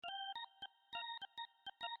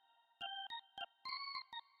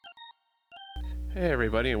Hey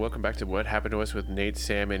everybody, and welcome back to What Happened to Us with Nate,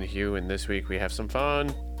 Sam, and Hugh. And this week we have some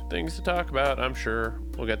fun things to talk about. I'm sure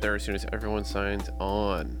we'll get there as soon as everyone signs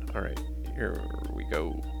on. All right, here we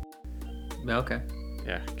go. Okay.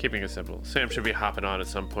 Yeah, keeping it simple. Sam should be hopping on at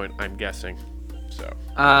some point, I'm guessing. So.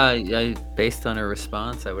 Based on her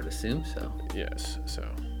response, I would assume so. Yes. So.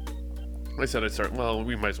 I said I'd start. Well,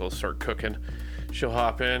 we might as well start cooking. She'll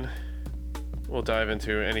hop in. We'll dive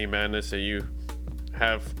into any madness that you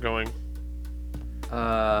have going.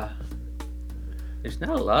 There's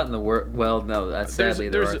not a lot in the world. Well, no, sadly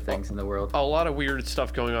there are things in the world. A lot of weird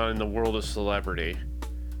stuff going on in the world of celebrity.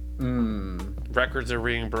 Records are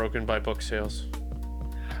being broken by book sales.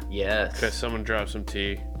 Yes. Because someone dropped some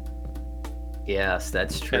tea. Yes,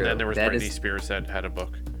 that's true. And then there was Britney Spears that had a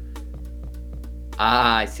book.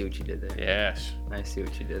 I see what you did there. Yes. I see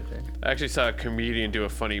what you did there. I actually saw a comedian do a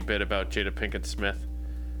funny bit about Jada Pinkett Smith,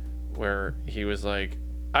 where he was like,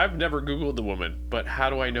 I've never Googled the woman, but how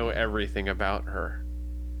do I know everything about her?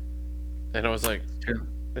 And I was like,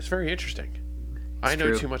 it's very interesting. I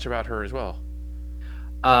know too much about her as well.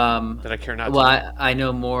 That I care not to. Well, I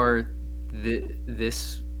know more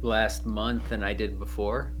this last month than I did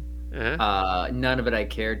before. Uh-huh. None of it I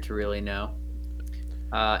cared to really know.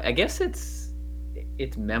 I guess it's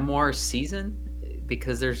memoir season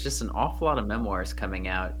because there's just an awful lot of memoirs coming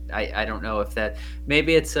out. I don't know if that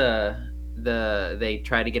maybe it's they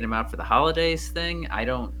try to get them out for the holidays thing. I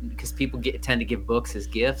don't, because people tend to give books as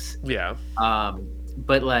gifts. Yeah.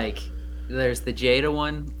 But like, there's the Jada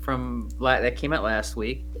one that came out last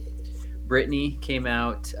week. Britney came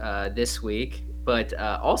out this week, but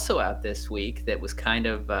also out this week that was kind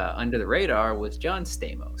of under the radar was John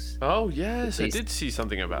Stamos. Oh yes, I did see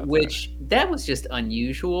something about that was just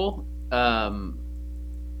unusual.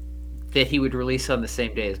 That he would release on the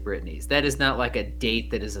same day as Britney's. That is not like a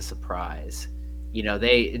date that is a surprise. You know,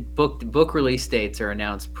 book release dates are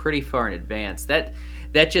announced pretty far in advance. That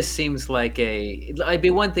just seems like it'd be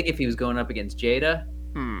one thing if he was going up against Jada.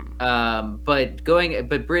 But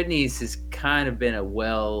Britney's has kind of been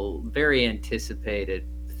a very anticipated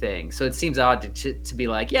thing. So it seems odd to be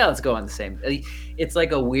like, yeah, let's go on the same. It's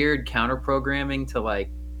like a weird counter programming to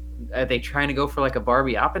like, are they trying to go for like a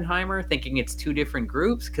Barbie Oppenheimer, thinking it's two different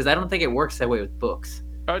groups? Because I don't think it works that way with books.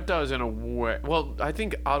 It does in a way. Well, I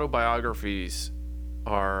think autobiographies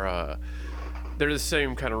are they're the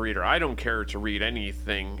same kind of reader. I don't care to read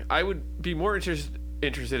anything. I would be more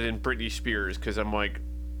interested in Britney Spears because I'm like,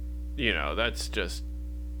 you know, that's just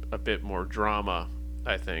a bit more drama,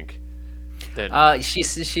 I think. Than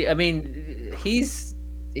she. I mean, he's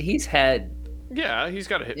had. Yeah, he's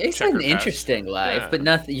got a hit. He's had an interesting life, but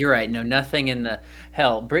nothing. You're right. No, nothing in the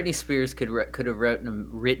hell. Britney Spears could have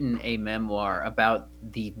written a memoir about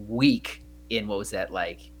the week in what was that,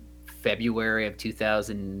 like February of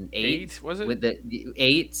 2008? Was it? With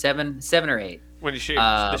the 7 or 8? When he shaved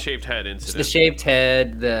the shaved head incident. The shaved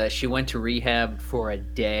head. She went to rehab for a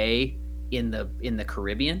day in the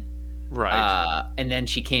Caribbean. Right. And then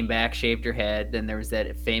she came back, shaved her head. Then there was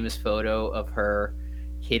that famous photo of her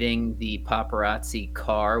hitting the paparazzi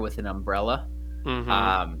car with an umbrella.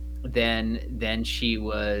 Mm-hmm. Then she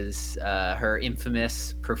was her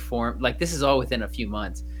infamous like this is all within a few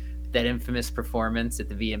months. That infamous performance at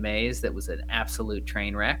the VMAs that was an absolute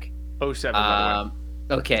train wreck. 07, by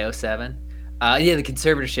the way. Okay, 07. Yeah, the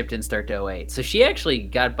conservatorship didn't start to 08. So she actually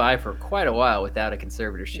got by for quite a while without a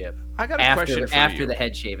conservatorship. I got a question for you. After the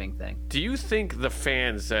head shaving thing. Do you think the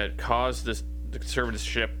fans that caused the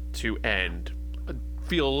conservatorship to end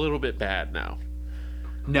feel a little bit bad now?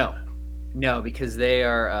 No, because they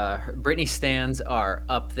are Britney stans are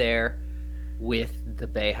up there with the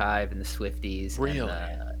Bayhive and the Swifties. Really?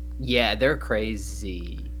 Yeah, they're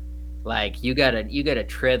crazy. Like you gotta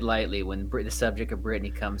tread lightly when the subject of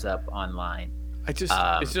Britney comes up online. It's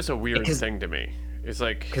just a weird thing to me. It's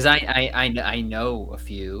like because I know a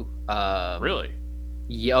few. Really?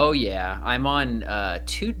 Oh yeah, I'm on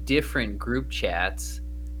 2 different group chats.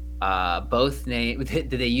 Both they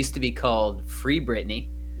used to be called Free Britney.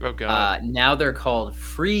 Oh god. Now they're called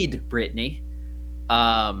Freed Britney.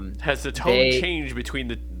 Has the tone changed between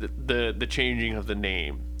the changing of the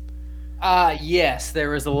name? Yes,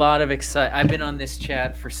 there was a lot of excitement. I've been on this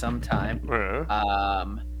chat for some time.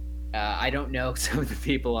 I don't know some of the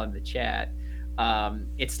people on the chat.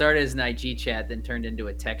 It started as an IG chat, then turned into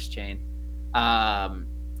a text chain.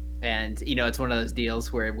 And you know, it's one of those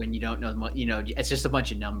deals where when you don't know, you know, it's just a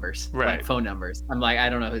bunch of numbers, like phone numbers. I'm like, I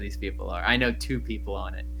don't know who these people are. I know 2 people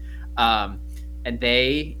on it. And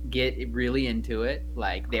they get really into it.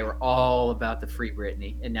 Like they were all about the Free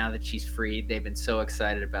Britney, and now that she's free, they've been so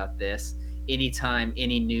excited about this. anytime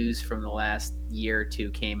any news from the last year or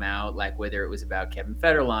two came out, like whether it was about Kevin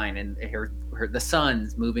Federline and the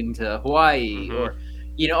Suns moving to Hawaii,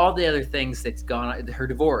 Mm-hmm. or all the other things that's gone on, her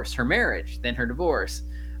divorce, her marriage, then her divorce.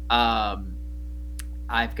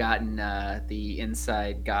 I've gotten the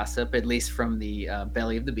inside gossip, at least from the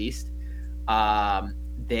belly of the beast. I've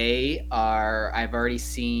already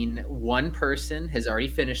seen one person has already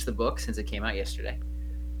finished the book since it came out yesterday.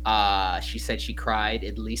 She said she cried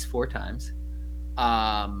at least 4 times.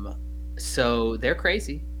 So they're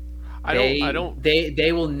crazy.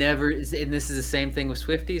 They will never, and this is the same thing with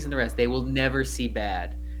Swifties and the rest. They will never see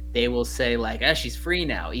bad. They will say like, she's free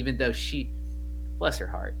now, even though bless her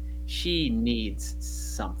heart, she needs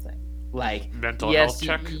something. Like mental health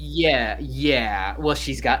check. Yeah. Well,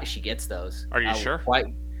 she gets those. Are you sure?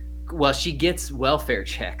 Well, she gets welfare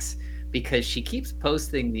checks because she keeps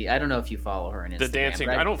posting I don't know if you follow her on Instagram. The dancing.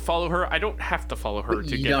 Right? I don't follow her. I don't have to follow her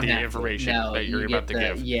to get the information that you're about to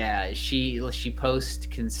give. Yeah, she posts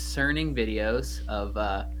concerning videos of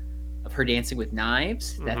her dancing with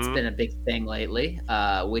knives. That's been a big thing lately,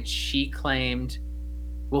 which she claimed.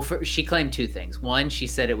 Well, she claimed 2 things. One, she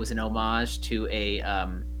said it was an homage to a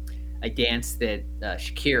dance that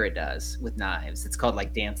Shakira does with knives. It's called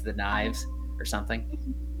like Dance of the Knives or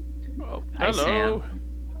something. Oh, Hi, hello. Sam.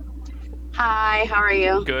 Hi, how are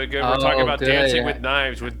you? Good. We're talking about Dancing with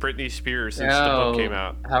Knives with Britney Spears since the book came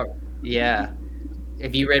out. Yeah.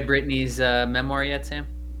 Have you read Britney's memoir yet, Sam?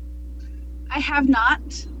 I have not,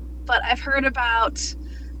 but I've heard about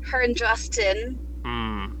her and Justin.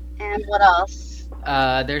 And what else?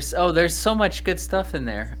 There's so much good stuff in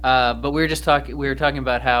there. But we were talking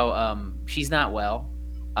about how she's not well.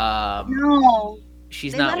 No.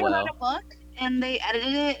 She's they not let her well. write a book and they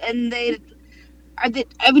edited it and they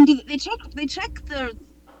check the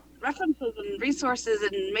references and resources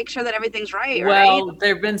and make sure that everything's right. Well, right?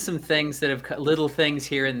 there've been some things that have little things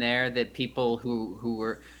here and there that people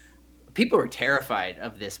were terrified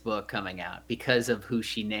of this book coming out because of who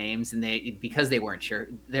she names, and because they weren't sure.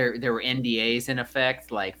 There were NDAs in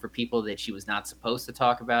effect, like for people that she was not supposed to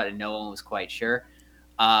talk about, and no one was quite sure.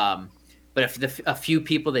 But if a few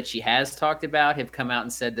people that she has talked about have come out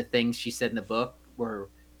and said the things she said in the book were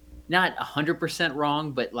not 100%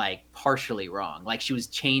 wrong, but like partially wrong. Like she was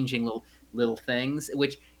changing little things,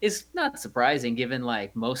 which is not surprising given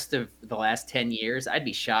like most of the last 10 years. I'd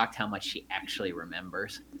be shocked how much she actually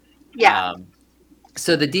remembers. Yeah.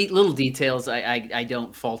 So the little details I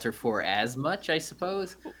don't falter for as much, I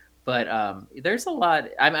suppose. But there's a lot.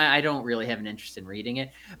 I don't really have an interest in reading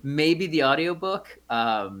it. Maybe the audiobook.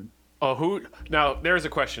 Now, there's a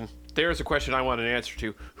question. There's a question I want an answer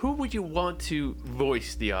to. Who would you want to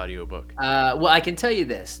voice the audiobook? Well, I can tell you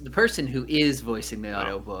this. The person who is voicing the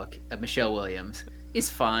audiobook, Michelle Williams, is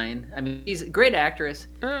fine. I mean, she's a great actress.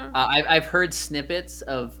 I've heard snippets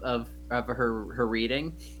of her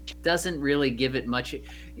reading. Doesn't really give it much.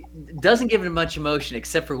 Doesn't give it much emotion,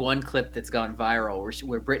 except for one clip that's gone viral,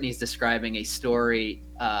 where Britney's describing a story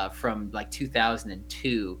from like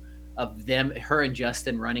 2002 of her and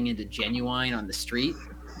Justin running into Genuine on the street,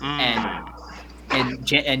 and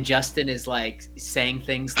Justin is like saying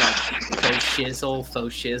things like faux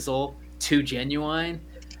shizzle to Genuine,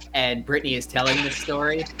 and Britney is telling this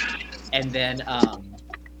story, and then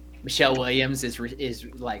Michelle Williams is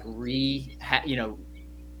like reading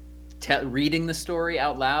the story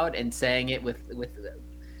out loud and saying it with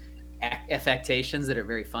affectations that are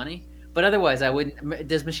very funny. But otherwise, I wouldn't.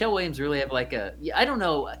 Does Michelle Williams really have like a? I don't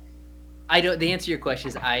know. The answer to your question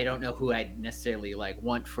is I don't know who I'd necessarily like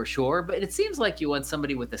want for sure. But it seems like you want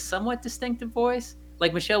somebody with a somewhat distinctive voice.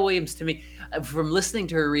 Like Michelle Williams, to me, from listening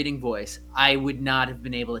to her reading voice, I would not have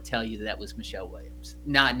been able to tell you that was Michelle Williams.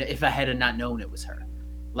 Not if I had not known it was her.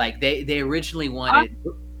 Like they originally wanted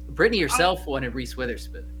Britney herself wanted Reese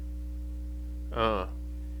Witherspoon.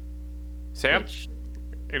 Sam,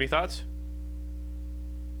 any thoughts?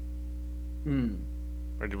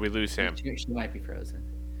 Or did we lose Sam? She might be frozen.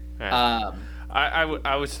 Yeah.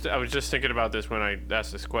 I was just thinking about this when I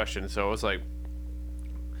asked this question, so I was like,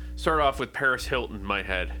 start off with Paris Hilton in my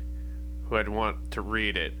head, who I'd want to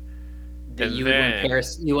read it. You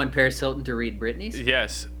want Paris Hilton to read Britney's?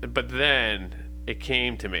 Yes, but then it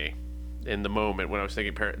came to me in the moment when I was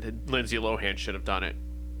thinking Lindsay Lohan should have done it.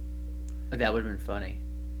 That would have been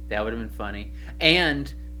funny.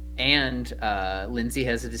 And Lindsay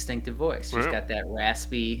has a distinctive voice. She's got that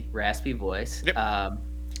raspy voice. Yep.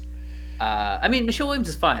 I mean, Michelle Williams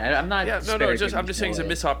is fine. I'm not. Yeah, no. I'm just saying it's a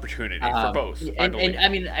missed opportunity for both. And I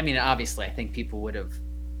mean, obviously, I think people would have.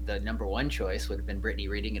 The number one choice would have been Britney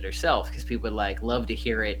reading it herself because people would love to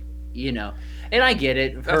hear it you know, and I get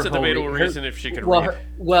it. That's a debatable reason if she could read.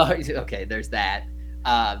 Okay, there's that.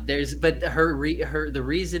 But the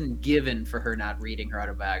reason given for her not reading her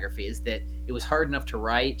autobiography is that it was hard enough to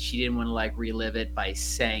write. She didn't want to like relive it by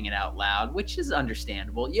saying it out loud, which is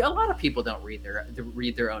understandable. A lot of people don't read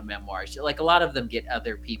their own memoirs. Like a lot of them get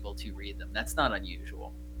other people to read them. That's not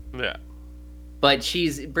unusual. Yeah. But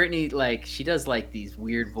Britney, like she does like these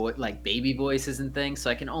weird like baby voices and things. So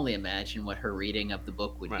I can only imagine what her reading of the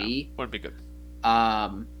book would be. Would be good.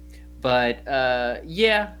 But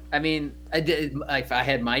yeah, I mean, if I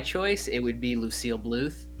had my choice, it would be Lucille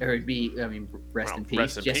Bluth, or it'd be, I mean, rest in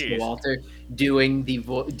peace, Jessica Walter doing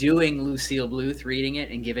Lucille Bluth, reading it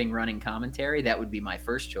and giving running commentary. That would be my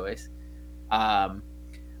first choice.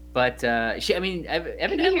 But I mean, evidently,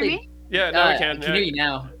 can you hear me? Yeah, no, I can. I can hear you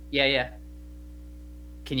now. Yeah.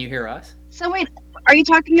 Can you hear us? So wait, are you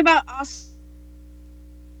talking about us?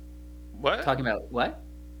 What? Talking about what?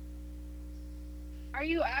 Are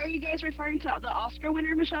you guys referring to the Oscar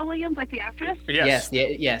winner Michelle Williams, like the actress? Yes.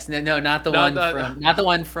 No, not the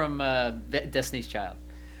one from Destiny's Child.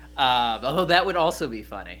 Although that would also be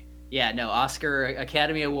funny. Yeah, no, Oscar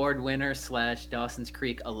Academy Award winner / Dawson's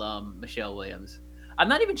Creek alum Michelle Williams. I'm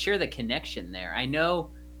not even sure the connection there. I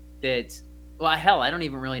know that. Well, hell, I don't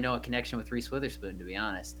even really know a connection with Reese Witherspoon, to be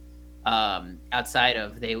honest. Outside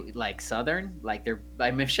of they like Southern, like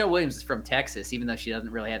Michelle Williams is from Texas, even though she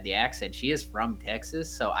doesn't really have the accent. She is from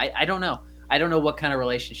Texas, so I don't know. I don't know what kind of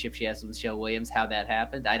relationship she has with Michelle Williams, how that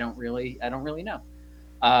happened. I don't really know.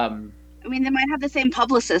 I mean, they might have the same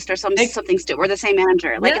publicist or something stupid, or the same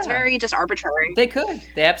manager. Like it's very just arbitrary. They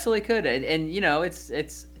absolutely could, and you know, it's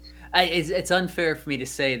unfair for me to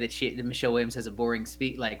say that Michelle Williams has a boring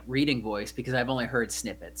reading voice because I've only heard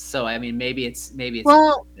snippets. So I mean, maybe it's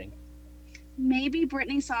well. Maybe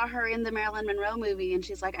Britney saw her in the Marilyn Monroe movie and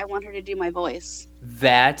she's like, I want her to do my voice.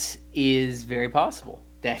 That is very possible.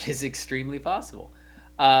 That is extremely possible.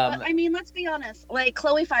 But, I mean, let's be honest. Like,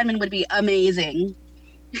 Chloe Fineman would be amazing.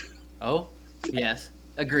 Oh, yes.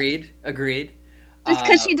 Agreed. Just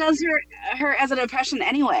because she does her as an impression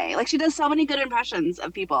anyway. Like, she does so many good impressions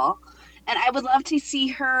of people. And I would love to see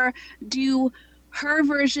her do her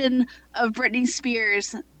version of Britney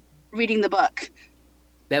Spears reading the book.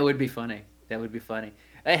 That would be funny.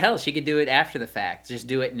 Hell, she could do it after the fact. Just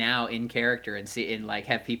do it now in character and see, and like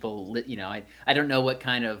have people. You know, I don't know what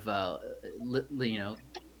kind of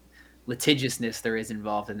litigiousness there is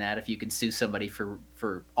involved in that. If you can sue somebody for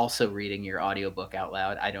also reading your audiobook out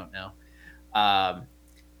loud, I don't know.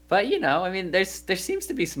 But you know, I mean, there seems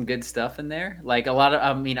to be some good stuff in there. Like a lot of,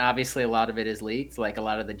 I mean, obviously a lot of it is leaked. Like a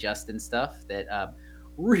lot of the Justin stuff that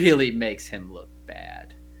really makes him look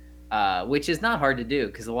bad. Which is not hard to do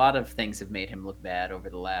because a lot of things have made him look bad over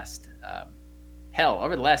the last,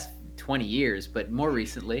 over the last 20 years. But more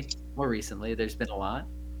recently, there's been a lot.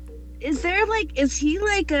 Is he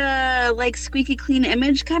like a squeaky clean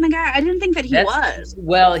image kind of guy? I didn't think that he was.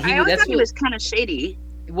 Well, I always thought he was kind of shady.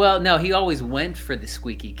 Well, no, he always went for the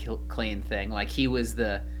squeaky clean thing. Like he was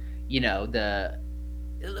the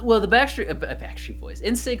Backstreet Boys.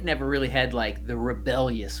 NSYNC never really had like the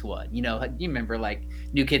rebellious one. You know, you remember like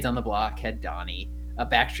New Kids on the Block had Donnie.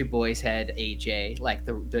 Backstreet Boys had AJ, like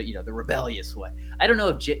the rebellious one. I don't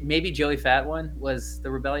know if maybe Joey Fat One was the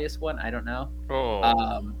rebellious one. I don't know.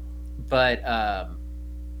 Oh.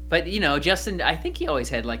 But you know, Justin, I think he always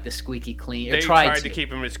had like the squeaky clean. They tried to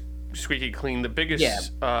keep him as squeaky clean. The biggest.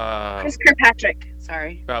 Yeah. Chris Kirkpatrick.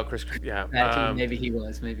 Sorry. Oh, Chris. Yeah. Maybe he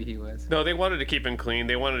was. No, they wanted to keep him clean.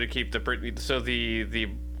 They wanted to keep the Britney. So the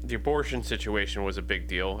abortion situation was a big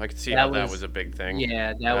deal. I could see that was a big thing.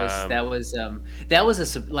 Yeah, that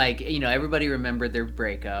was like, you know, everybody remembered their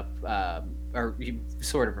breakup, or you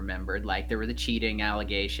sort of remembered. Like there were the cheating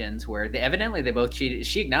allegations where evidently they both cheated.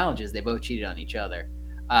 She acknowledges they both cheated on each other.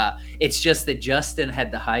 It's just that Justin had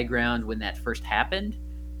the high ground when that first happened.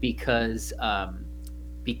 Because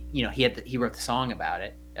you know, he wrote the song about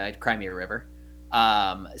it, Cry Me a River.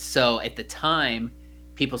 So at the time,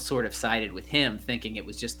 people sort of sided with him, thinking it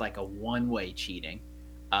was just like a one-way cheating,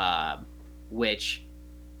 which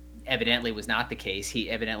evidently was not the case. He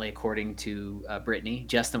evidently, according to Britney,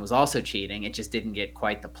 Justin was also cheating. It just didn't get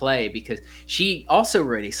quite the play because she also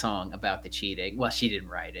wrote a song about the cheating. Well, she didn't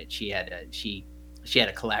write it. She had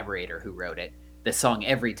a collaborator who wrote it. The song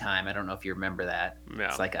Every Time, I don't know if you remember that. Yeah.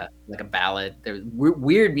 It's like a ballad. There's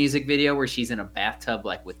weird music video where she's in a bathtub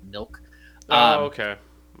like with milk. Okay.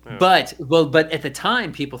 Yeah. But at the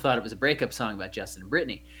time, people thought it was a breakup song about Justin and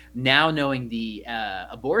Britney. Now knowing the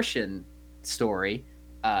abortion story,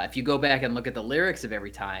 if you go back and look at the lyrics of Every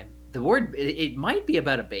Time, the word it might be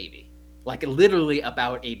about a baby, like literally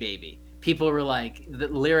about a baby. people were like, the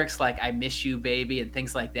lyrics like "I miss you, baby" and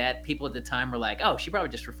things like that. People at the time were like, "Oh, she probably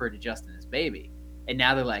just referred to Justin as baby," and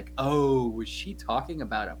now they're like, "Oh, was she talking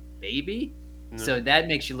about a baby?" So that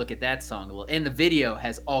makes you look at that song a little. And the video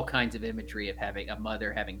has all kinds of imagery of having a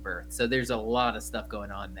mother having birth. So there's a lot of stuff going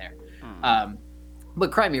on there.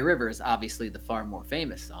 But Cry Me a River is obviously the far more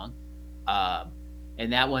famous song.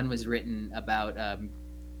 And that one was written about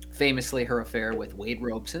famously her affair with Wade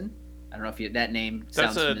Robson. I don't know if that name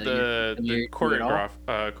sounds familiar. The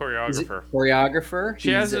choreographer. Choreographer.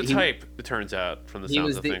 She has a type, it turns out, from the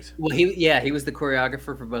sounds of things. Well, he was the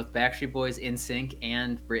choreographer for both Backstreet Boys, NSYNC,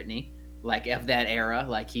 and Britney. Like of that era,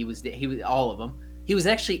 like he was all of them. He was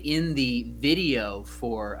actually in the video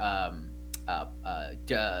for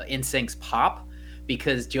NSYNC's Pop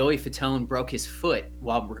because Joey Fatone broke his foot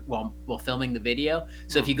while filming the video.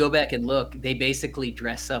 So if you go back and look, they basically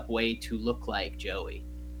dress up way to look like Joey,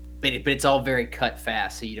 but it's all very cut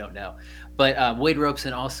fast, so you don't know. But Wade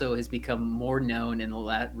Robson also has become more known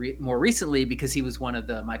more recently because he was one of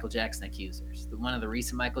the Michael Jackson accusers. One of the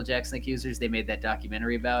recent Michael Jackson accusers they made that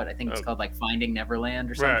documentary about. I think it's called like Finding Neverland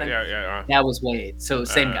or something. Right, yeah. That was Wade. So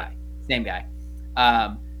same guy.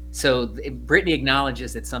 So Britney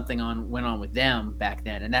acknowledges that something went on with them back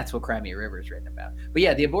then, and that's what Cry Me a River is written about. But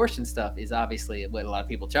yeah, the abortion stuff is obviously what a lot of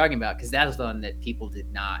people are talking about because that was the one that people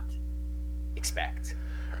did not expect.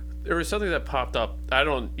 There was something that popped up. I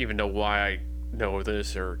don't even know why I know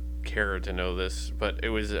this or care to know this, but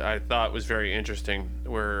I thought was very interesting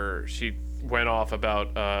where she went off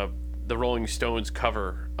about the Rolling Stones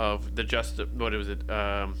cover of the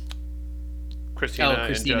Christina and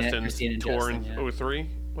Justin's tour in 03,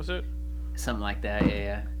 was it? Something like that,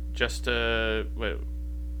 yeah.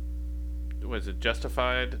 Was it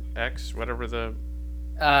Justified X, whatever the...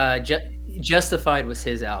 Justified was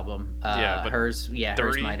his album. But hers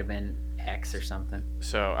might have been X or something.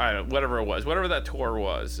 So I don't, whatever that tour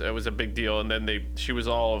was, it was a big deal. And then she was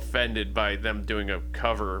all offended by them doing a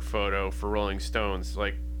cover photo for Rolling Stones,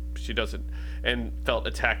 like she doesn't, and felt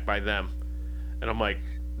attacked by them. And I'm like,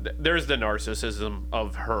 there's the narcissism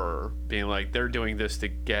of her being like, they're doing this to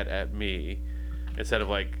get at me, instead of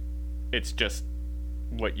like, it's just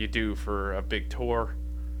what you do for a big tour.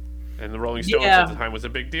 And the Rolling Stones at the time was a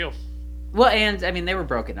big deal. Well, and I mean, they were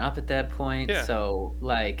broken up at that point, so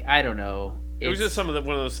like, I don't know. It was just one of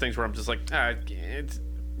those things where I'm just like, it's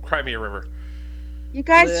Cry Me a River. You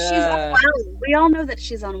guys, she's unwell. We all know that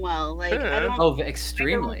she's unwell. Like, I don't.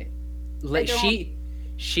 Extremely. Like the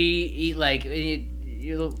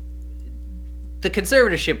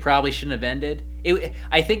conservatorship probably shouldn't have ended.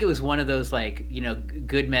 I think it was one of those like,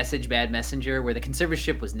 good message, bad messenger, where the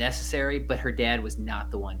conservatorship was necessary, but her dad was not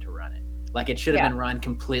the one to run it. Like it should have been run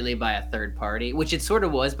completely by a third party, which it sort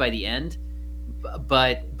of was by the end,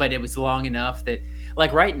 but it was long enough that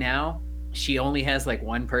like right now she only has like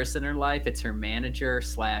one person in her life. It's her manager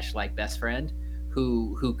 / like best friend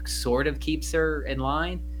who sort of keeps her in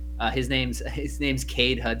line. His name's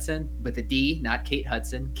Cade Hudson, with a D, not Kate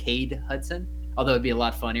Hudson, Cade Hudson. Although it'd be a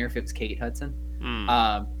lot funnier if it was Kate Hudson.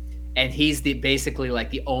 And he's basically like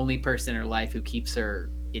the only person in her life who keeps her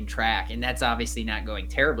in track, and that's obviously not going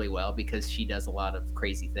terribly well because she does a lot of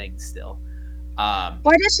crazy things still.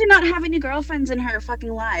 Why does she not have any girlfriends in her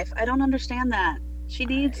fucking life? I don't understand that. She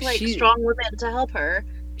needs strong women to help her.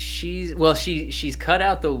 She's cut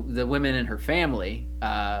out the women in her family,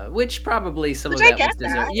 which probably some of that was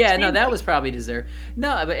deserved. Yeah, no, that was probably deserved.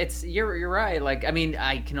 No, but you're right. Like, I mean,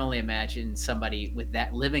 I can only imagine somebody with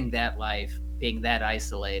that living that life, being that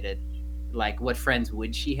isolated. Like, what friends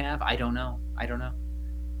would she have? I don't know.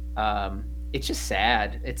 It's just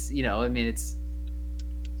sad. It's, I mean,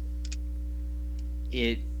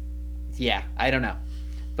 I don't know,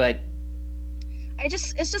 but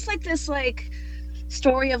it's just like this like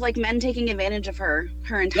story of like men taking advantage of her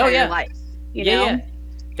entire life. You know? Yeah.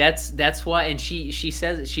 That's why, and she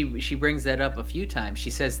says she brings that up a few times.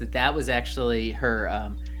 She says that was actually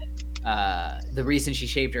her the reason she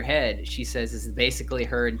shaved her head. She says is basically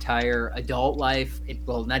her entire adult life.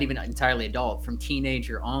 Well, not even entirely adult, from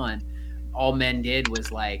teenager on, all men did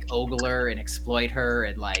was like ogle her and exploit her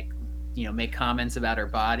and like, make comments about her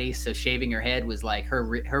body. So shaving her head was like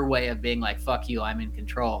her way of being like, fuck you, I'm in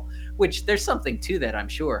control, which there's something to that, I'm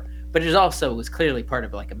sure. But it also was clearly part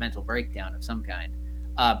of like a mental breakdown of some kind.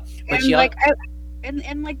 But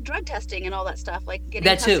and like drug testing and all that stuff, like getting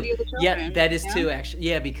that too. Custody of the children, yeah, that is too, actually.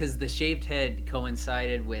 Yeah, because the shaved head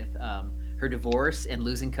coincided with her divorce and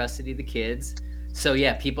losing custody of the kids. So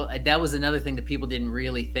yeah, that was another thing that people didn't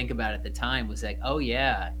really think about at the time, was like, oh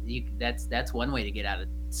yeah, that's one way to get out of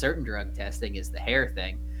certain drug testing is the hair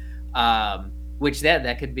thing, which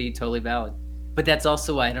that could be totally valid. But that's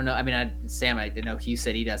also why I don't know. I mean, Sam, I know Hugh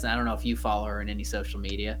said he doesn't. I don't know if you follow her in any social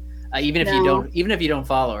media. Even if you don't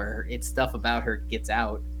follow her, it's stuff about her gets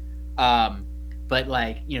out. But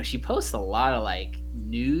like, she posts a lot of like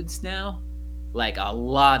nudes now, like a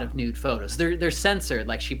lot of nude photos. They're censored.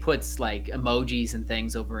 Like she puts like emojis and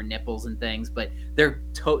things over her nipples and things, but they're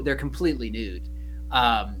completely nude.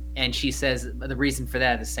 And she says the reason for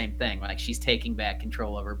that is the same thing. Like she's taking back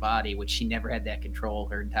control of her body, which she never had that control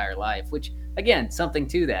her entire life. Which again, something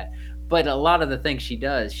to that. But a lot of the things she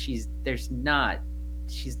does, she's not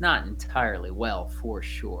entirely well for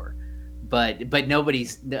sure. But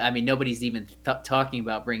nobody's even talking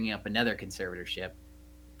about bringing up another conservatorship.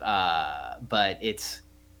 But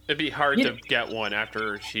it'd be hard to get one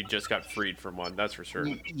after she just got freed from one. That's for sure.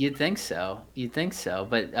 You'd think so.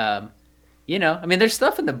 But I mean, there's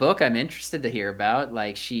stuff in the book I'm interested to hear about.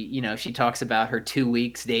 Like she talks about her 2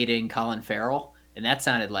 weeks dating Colin Farrell, and that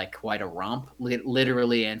sounded like quite a romp,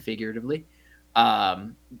 literally and figuratively. But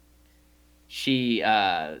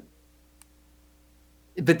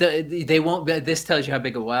they won't. This tells you how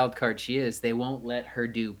big a wild card she is. They won't let her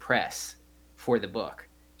do press for the book.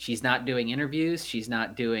 She's not doing interviews. She's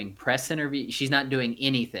not doing press interviews. She's not doing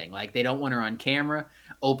anything. Like they don't want her on camera.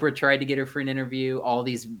 Oprah tried to get her for an interview. All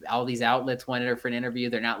these outlets wanted her for an interview.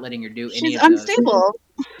 They're not letting her do any of those. She's unstable.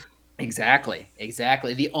 Exactly.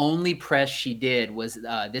 The only press she did was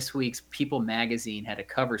this week's People magazine had a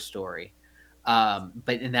cover story,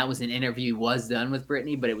 and that was an interview was done with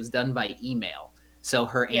Britney, but it was done by email, so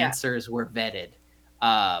her answers were vetted.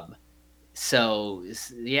 So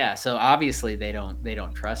obviously they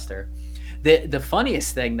don't trust her. The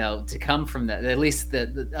funniest thing though to come from that, at least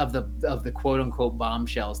of the quote unquote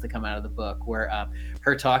bombshells to come out of the book, were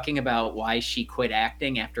her talking about why she quit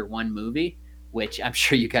acting after one movie, which I'm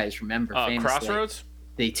sure you guys remember famously. Crossroads?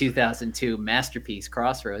 The 2002 masterpiece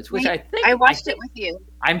Crossroads, which I watched it with you.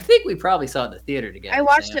 I think we probably saw it in the theater together. I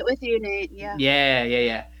watched it with you, Nate. Yeah.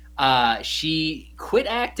 Yeah. She quit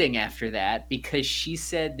acting after that because she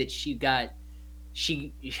said that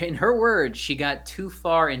in her words, she got too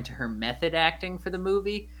far into her method acting for the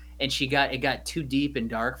movie, and it got too deep and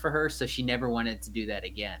dark for her, so she never wanted to do that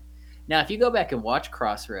again. Now, if you go back and watch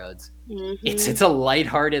Crossroads, it's a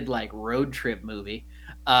lighthearted like road trip movie.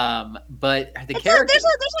 But the character there's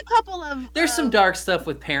a couple of there's some dark stuff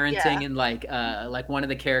with parenting and like one of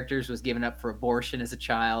the characters was given up for abortion as a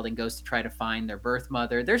child and goes to try to find their birth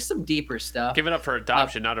mother. There's some deeper stuff. Given up for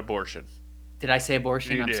adoption, not abortion. Did I say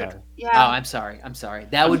abortion? You I'm did. sorry. Yeah. Oh, I'm sorry.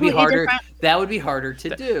 That would be harder. That would be harder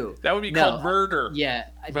to do. That would be called murder. Yeah,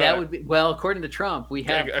 that would be. Well, according to Trump, we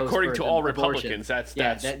have. According to all Republicans, that's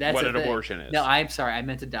what an abortion is. No, I'm sorry. I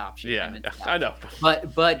meant adoption. Yeah, I know.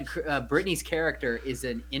 But Britney's character is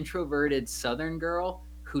an introverted Southern girl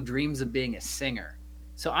who dreams of being a singer.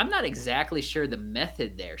 So I'm not exactly sure the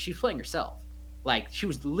method there. She's playing herself. Like she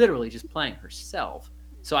was literally just playing herself.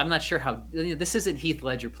 So I'm not sure how this isn't Heath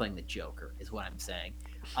Ledger playing the Joker, is what I'm saying.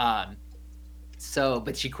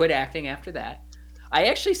 But she quit acting after that. I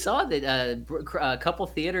actually saw that a couple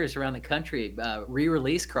theaters around the country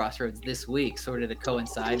re-release Crossroads this week, sort of to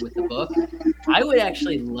coincide with the book. I would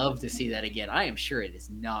actually love to see that again. I am sure it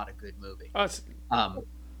is not a good movie.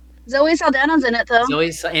 Zoe Saldana's in it though.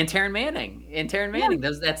 And Taryn Manning.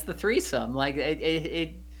 Yeah. That's the threesome. Like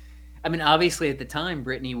it. I mean, obviously at the time,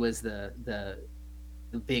 Britney was the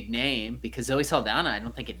big name because Zoe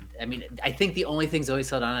Saldana. I think the only thing Zoe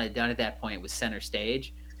Saldana had done at that point was Center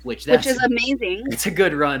Stage, which is amazing. It's a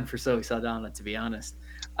good run for Zoe Saldana, to be honest.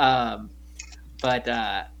 Yeah.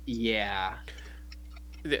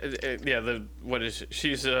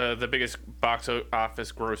 She's the biggest box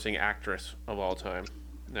office grossing actress of all time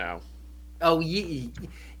now. Oh, yeah,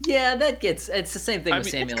 it's the same thing with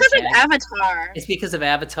Samuel Jackson. It's because of Avatar. It's because of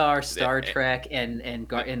Avatar, Star Trek, and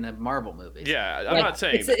the Marvel movies. Yeah, I'm not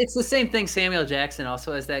saying it's the same thing. Samuel Jackson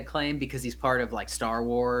also has that claim because he's part of like Star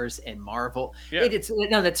Wars and Marvel. Yeah.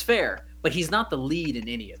 No, that's fair, but he's not the lead in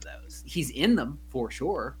any of those. He's in them for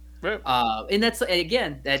sure. Right. And that's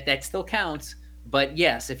again that still counts. But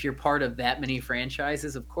yes, if you're part of that many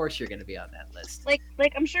franchises, of course you're going to be on that list. Like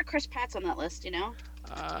I'm sure Chris Pratt's on that list, you know.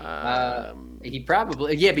 He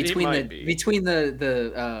probably between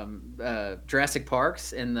the Jurassic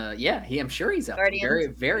Parks and I'm sure he's up.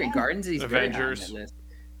 Guardians. Gardens. He's Avengers. Very high on that list.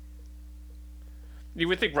 You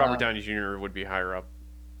would think Robert Downey Jr. would be higher up.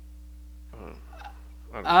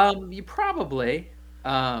 You probably.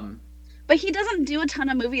 But he doesn't do a ton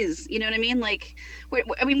of movies. You know what I mean? Like,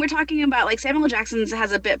 we're talking about like Samuel Jackson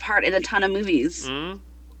has a bit part in a ton of movies. Mm-hmm.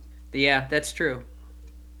 Yeah, that's true.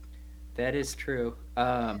 That is true.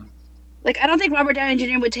 Like, I don't think Robert Downey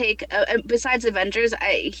Jr. would take, besides Avengers,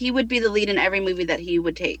 he would be the lead in every movie that he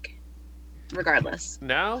would take, regardless.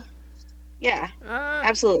 Now? Yeah, Uh,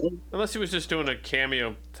 absolutely. unless he was just doing a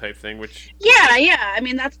cameo type thing, which Yeah. I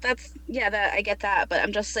mean, that's yeah, that I get that, but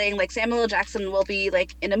I'm just saying, like, Samuel L. Jackson will be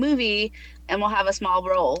like in a movie and will have a small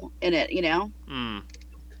role in it, you know?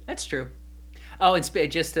 That's true. Oh,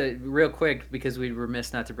 and just real quick because we were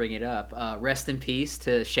remiss not to bring it up. Rest in peace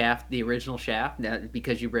to Shaft, the original Shaft.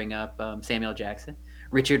 Because you bring up Samuel Jackson,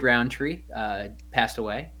 Richard Roundtree passed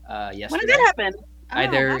away yesterday. When did that happen?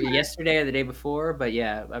 Either yesterday or the day before, but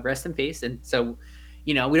yeah, rest in peace. And so,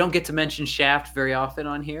 we don't get to mention Shaft very often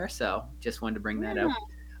on here, so just wanted to bring that up.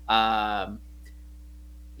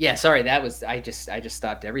 Yeah, sorry, that was I just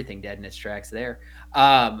stopped everything dead in its tracks there.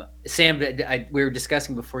 Sam, we were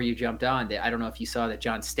discussing before you jumped on that I don't know if you saw that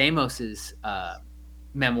John Stamos's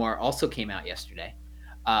memoir also came out yesterday.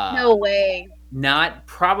 No way.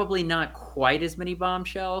 Probably not quite as many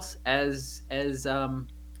bombshells as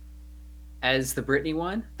the Britney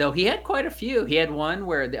one, though he had quite a few. He had one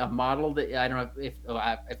where a model that I don't know if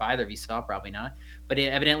either of you saw, probably not, but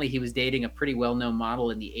evidently he was dating a pretty well-known model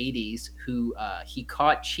in the 80s who he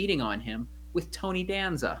caught cheating on him with Tony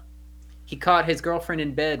Danza. He caught his girlfriend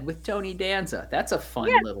in bed with Tony Danza. That's a fun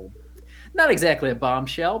little, not exactly a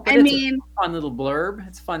bombshell, but it's a fun little blurb.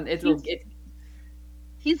 It's fun.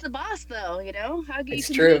 He's the boss, though, you know? It's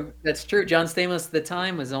true. That's true. John Stamos at the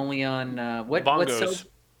time was only on what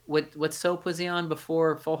soap was he on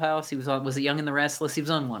before Full House? He was on. Was it Young and the Restless? He was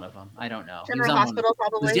on one of them. I don't know. General Hospital,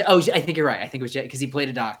 probably. I think you're right. I think it was because he played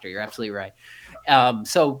a doctor. You're absolutely right.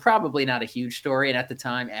 So probably not a huge story. And at the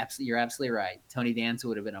time, you're absolutely right. Tony Danza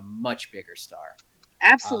would have been a much bigger star.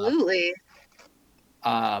 Absolutely.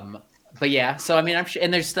 But yeah. So I mean, I'm sure.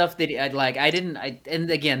 And there's stuff that I'd like.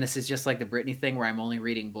 And again, this is just like the Britney thing where I'm only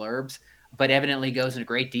reading blurbs. But evidently goes into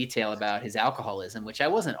great detail about his alcoholism, which I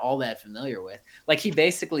wasn't all that familiar with. Like he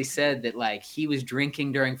basically said that like he was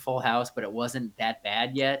drinking during Full House, but it wasn't that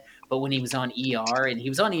bad yet. But when he was on ER, and he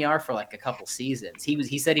was on ER for like a couple seasons,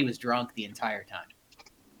 he said he was drunk the entire time.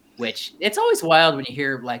 Which it's always wild when you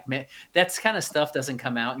hear like that's kind of stuff doesn't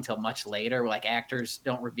come out until much later. Like actors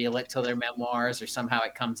don't reveal it till their memoirs, or somehow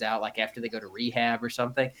it comes out like after they go to rehab or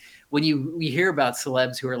something. When you hear about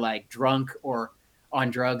celebs who are like drunk or on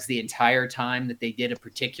drugs the entire time that they did a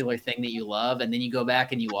particular thing that you love, and then you go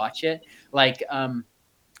back and you watch it, like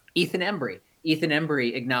Ethan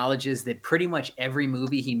Embry acknowledges that pretty much every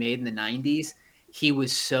movie he made in the 90s he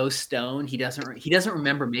was so stoned he doesn't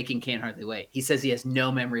remember making Can't Hardly Wait. He says he has no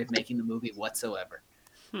memory of making the movie whatsoever.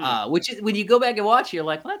 Which is when you go back and watch it, you're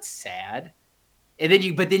like, well, that's sad. And then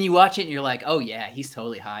you watch it and you're like, oh yeah, he's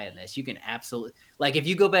totally high in this. You can absolutely like if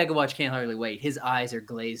you go back and watch Can't Hardly Wait, his eyes are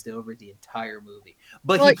glazed over the entire movie.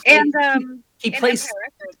 But he plays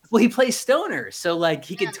stoner, so like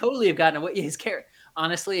he could totally have gotten away. His character,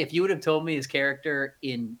 honestly, if you would have told me his character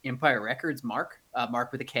in Empire Records, Mark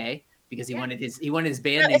with a K, because he wanted his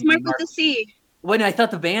band name. It's Mark with a C. When I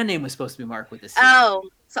thought the band name was supposed to be Mark with a C. Oh,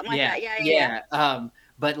 something like that. Yeah.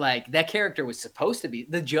 But like that character was supposed to be.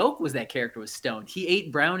 The joke was that character was stoned. He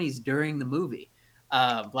ate brownies during the movie,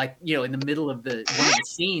 like in the middle of one of the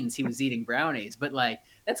scenes, he was eating brownies. But like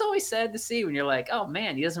that's always sad to see when you're like, oh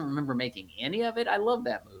man, he doesn't remember making any of it. I love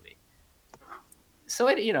that movie. So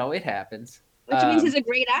it happens. Which means he's a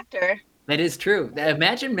great actor. That is true.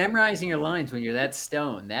 Imagine memorizing your lines when you're that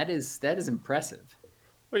stoned. That is impressive.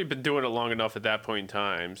 Well, you've been doing it long enough at that point in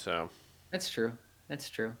time, so that's true. What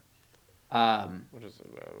is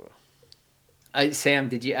it? Sam,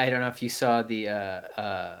 did you? I don't know if you saw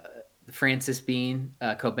the Frances Bean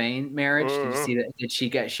Cobain marriage. Did you see that? Did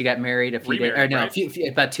she got married a few days? Or no, right?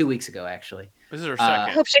 About 2 weeks ago, actually. This is her second.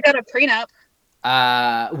 I hope she got a prenup.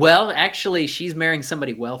 Well, actually, she's marrying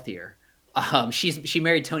somebody wealthier. She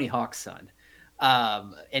married Tony Hawk's son.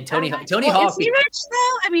 And Tony Hawk. Is he rich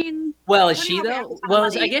though? I mean, well, is she though? Well,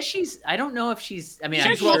 I guess she's. I don't know if she's. I mean,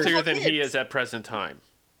 she's wealthier than he is at present time.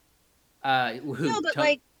 Who? No, but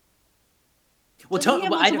like. Well, Tony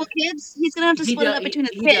have multiple kids. He's gonna have to split it up between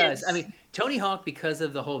his kids. Does. I mean, Tony Hawk, because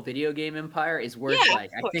of the whole video game empire, is worth I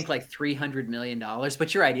think like $300 million.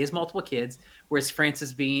 But you're right, he has multiple kids. Whereas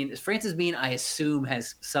Frances Bean, I assume,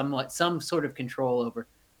 has some sort of control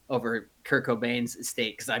over Kurt Cobain's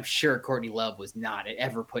estate, because I'm sure Courtney Love was not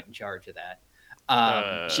ever put in charge of that.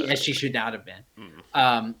 She should not have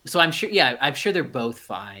been. So I'm sure they're both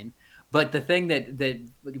fine. But the thing that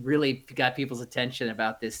really got people's attention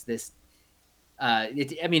about this, it's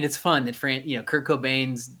fun that Kurt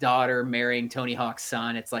Cobain's daughter marrying Tony Hawk's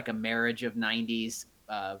son. It's like a marriage of 90s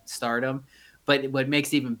stardom. But what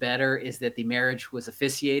makes it even better is that the marriage was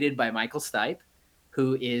officiated by Michael Stipe,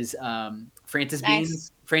 who is Frances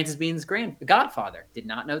Bean's godfather. Did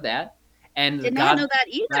not know that. And Did not know that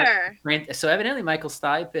either. So evidently Michael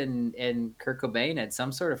Stipe and Kurt Cobain had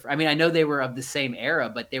some sort of, I mean, I know they were of the same era,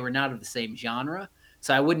 but they were not of the same genre.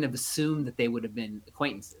 So I wouldn't have assumed that they would have been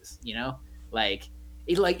acquaintances, you know? Like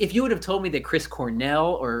if you would have told me that Chris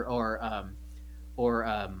Cornell or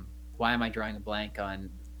why am I drawing a blank on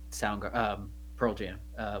Pearl Jam?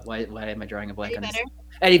 Why am I drawing a blank on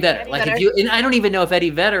Eddie Vedder? And I don't even know if Eddie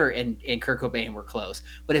Vedder and Kurt Cobain were close,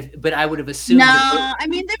 but I would have assumed. No, I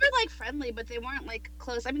mean they were like friendly, but they weren't like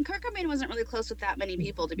close. I mean Kurt Cobain wasn't really close with that many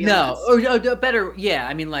people, to be honest. Or better, yeah.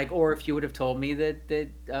 I mean, like, or if you would have told me that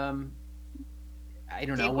I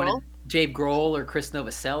don't know, Dave Grohl or Chris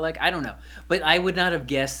Novoselic, I don't know, but I would not have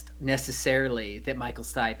guessed necessarily that Michael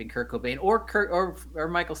Stipe and Kurt Cobain or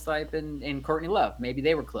Michael Stipe and Courtney Love, maybe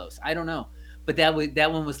they were close. I don't know. But that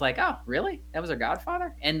one was like, oh, really? That was her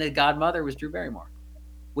godfather? And the godmother was Drew Barrymore,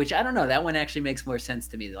 which I don't know. That one actually makes more sense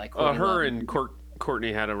to me. Like her and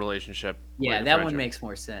Courtney had a relationship. Yeah, that one makes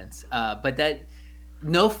more sense. But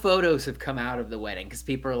no photos have come out of the wedding because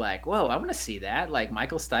people are like, whoa, I want to see that. Like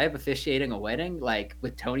Michael Stipe officiating a wedding, like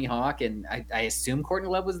with Tony Hawk, and I assume Courtney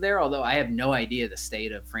Love was there, although I have no idea the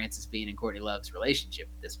state of Frances Bean and Courtney Love's relationship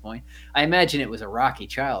at this point. I imagine it was a rocky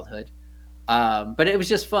childhood. But it was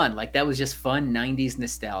just fun. Like that was just fun 90s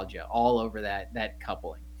nostalgia all over that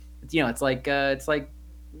coupling. You know, it's like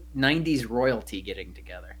 90s royalty getting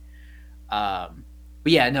together.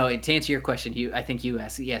 But yeah, no, to answer your question, I think you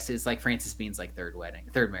asked, yes, it's like Frances Bean's like third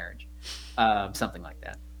marriage. Something like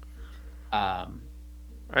that. I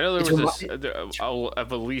know there was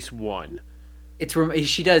of at least one.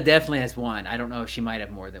 She definitely has one. I don't know if she might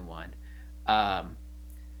have more than one.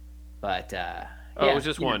 It was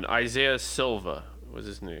just one. Isaiah Silva was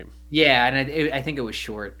his name. Yeah, and I think it was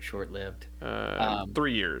short-lived.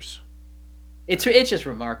 3 years. It's just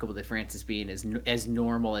remarkable that Frances Bean is as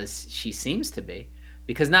normal as she seems to be,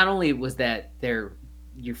 because not only was that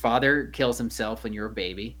your father kills himself when you're a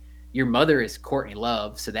baby, your mother is Courtney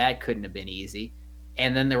Love, so that couldn't have been easy.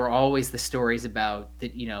 And then there were always the stories about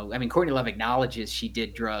that. You know, I mean, Courtney Love acknowledges she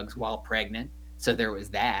did drugs while pregnant, so there was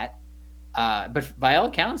that. But by all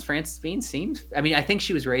accounts, Frances Bean seems. I mean, I think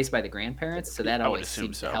she was raised by the grandparents, so that always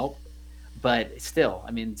seems to help. But still,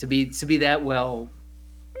 I mean, to be that well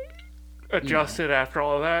adjusted after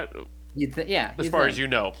all of that. As far as you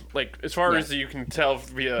know, like as far as you can tell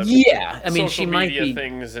via I mean, social she might media be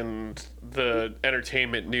things and the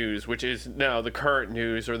entertainment news, which is now the current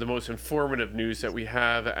news or the most informative news that we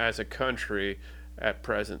have as a country at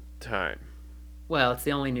present time. Well, it's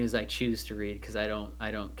the only news I choose to read because I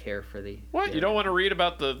don't care for the. What, you don't want to read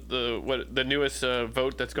about the newest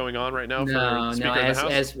vote that's going on right now for Speaker of the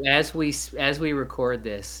House? As we record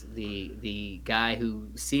this, the guy who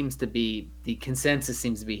seems to be the consensus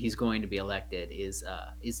seems to be he's going to be elected is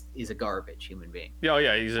a garbage human being. Oh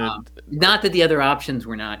yeah, he's not that the other options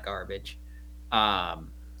were not garbage,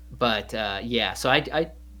 but so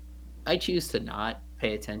I choose to not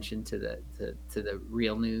pay attention to the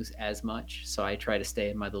real news as much, so I try to stay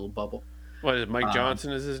in my little bubble. What is it, Mike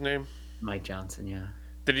Johnson is his name? Mike Johnson, yeah.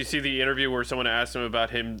 Did you see the interview where someone asked him about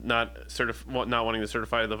him not wanting to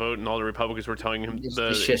certify the vote, and all the Republicans were telling him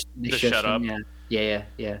to shut up? Yeah.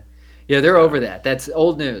 They're over that. That's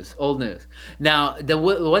old news. Now, the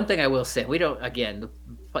one thing I will say, we don't. Again,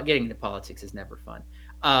 getting into politics is never fun.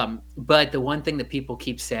 But the one thing that people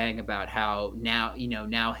keep saying about how now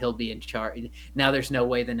he'll be in charge. Now there's no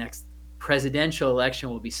way the next presidential election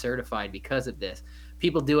will be certified because of this.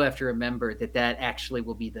 People do have to remember that actually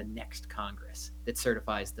will be the next Congress that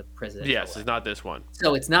certifies the presidential election. It's not this one.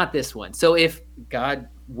 So it's not this one. So if, God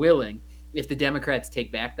willing, if the Democrats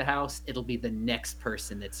take back the House, it'll be the next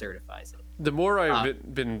person that certifies it. The more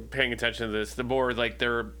I've been paying attention to this, the more like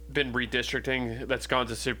there have been redistricting that's gone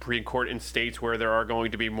to Supreme Court in states where there are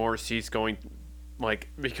going to be more seats going, like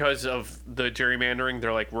because of the gerrymandering.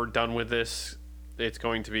 They're like, we're done with this. It's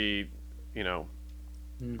going to be,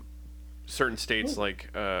 certain states like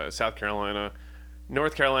South Carolina,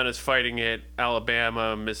 North Carolina's fighting it,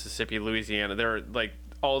 Alabama, Mississippi, Louisiana. They're like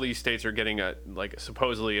all these states are getting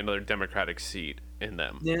supposedly another Democratic seat in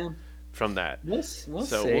them. Yeah. From that, we'll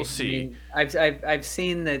see. I mean, I've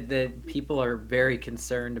seen that people are very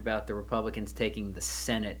concerned about the Republicans taking the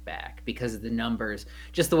Senate back because of the numbers,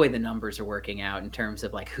 just the way the numbers are working out in terms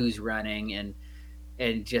of like who's running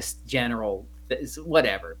and just general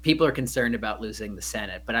whatever. People are concerned about losing the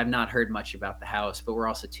Senate, but I've not heard much about the House. But we're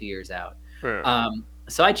also 2 years out,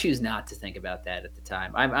 so I choose not to think about that at the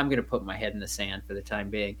time. I'm going to put my head in the sand for the time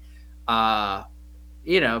being,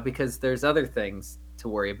 because there's other things to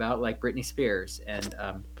worry about, like Britney Spears and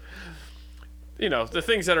the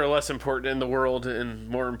things that are less important in the world and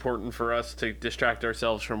more important for us to distract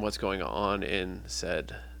ourselves from what's going on in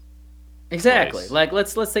said Exactly. place. Like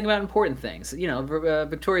let's think about important things.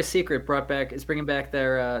 Victoria's Secret is bringing back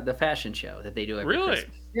their the fashion show that they do every Really?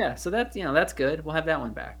 Christmas. Yeah, so that's good. We'll have that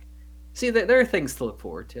one back. See, there are things to look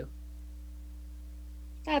forward to.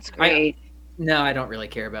 That's great. No, I don't really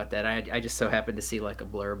care about that. I just so happened to see like a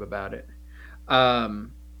blurb about it.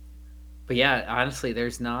 But yeah, honestly,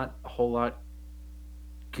 there's not a whole lot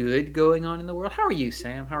good going on in the world. How are you,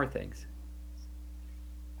 Sam? How are things?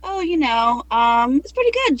 Oh, it's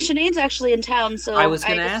pretty good. Sinead's actually in town, so I was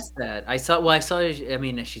going to ask that. I saw. I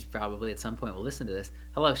mean, she's probably at some point will listen to this.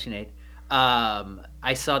 Hello, Sinead.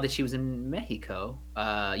 I saw that she was in Mexico.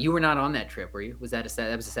 You were not on that trip, were you? That was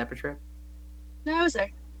a separate trip? No, I was there.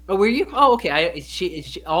 Oh, were you? Oh, okay. She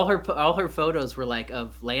all her photos were like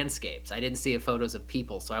of landscapes. I didn't see photos of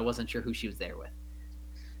people, so I wasn't sure who she was there with.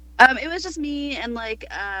 It was just me and like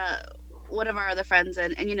one of our other friends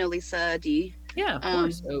and Lisa D. Yeah, of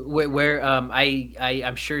course. Where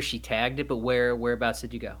I'm sure she tagged it, but whereabouts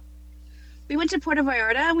did you go? We went to Puerto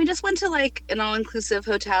Vallarta and we just went to like an all-inclusive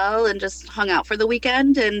hotel and just hung out for the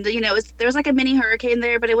weekend. And there was like a mini hurricane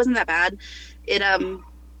there, but it wasn't that bad. It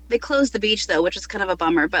They closed the beach though, which is kind of a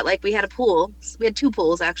bummer. But like we had a pool. We had 2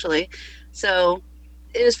 pools actually, so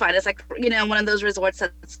it was fine. It's like one of those resorts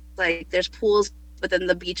that's like there's pools, but then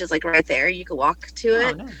the beach is like right there. You could walk to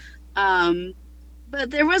it. Nice. But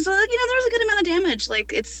there was a good amount of damage.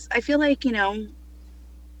 Like I feel like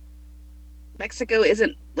Mexico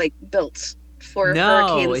isn't like built for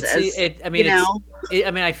hurricanes.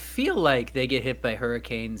 I feel like they get hit by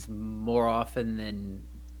hurricanes more often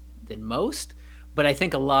than most. But I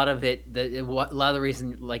think a lot of the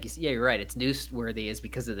reason, like you're right, it's newsworthy is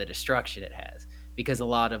because of the destruction it has. Because a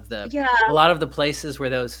lot of the places where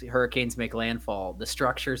those hurricanes make landfall, the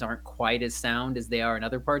structures aren't quite as sound as they are in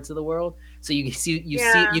other parts of the world. So you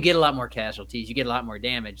get a lot more casualties, you get a lot more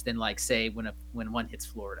damage than like say when one hits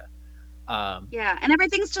Florida. And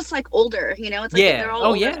everything's just like older, it's like they're all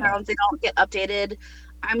older towns, they don't get updated.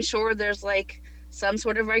 I'm sure there's like some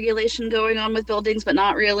sort of regulation going on with buildings, but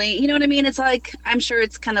not really. You know what I mean? It's like I'm sure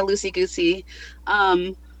it's kind of loosey-goosey.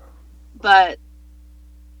 But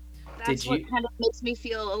that's what kind of makes me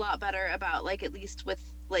feel a lot better about like at least with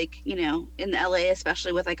like in LA,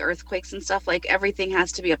 especially with like earthquakes and stuff, like everything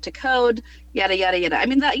has to be up to code, yada yada yada. I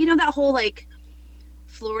mean that that whole like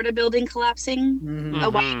Florida building collapsing a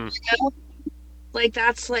while ago, like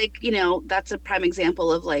that's like that's a prime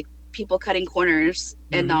example of like people cutting corners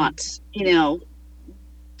and not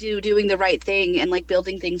doing the right thing and like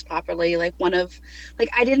building things properly. Like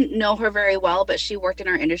I didn't know her very well, but she worked in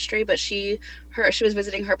our industry, but she was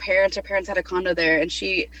visiting her parents had a condo there, and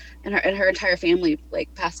she and her entire family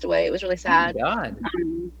like passed away. It was really sad. Oh my God.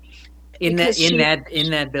 In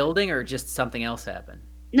that building, or just something else happened?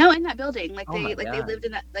 No, in that building. Like they lived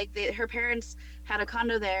in that, like her parents had a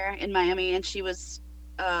condo there in Miami, and she was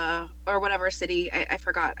or whatever city, I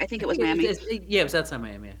forgot. I think it was Miami. It was outside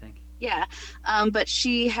Miami, I think. Yeah. But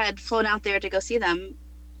she had flown out there to go see them,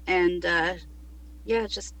 and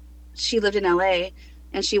she lived in LA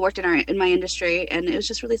and she worked in my industry, and it was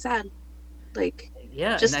just really sad. Like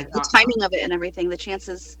the timing of it and everything, the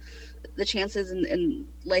chances and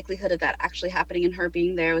likelihood of that actually happening and her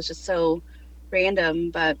being there was just so random.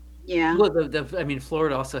 But yeah. Well,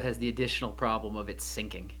 Florida also has the additional problem of it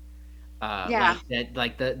sinking. Not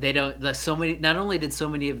only did so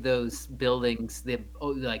many of those buildings, the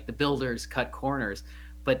builders cut corners,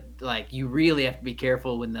 but like you really have to be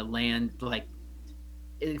careful when the land, like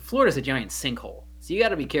Florida's a giant sinkhole, so you got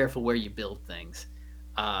to be careful where you build things.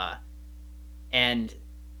 And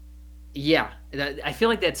yeah, I feel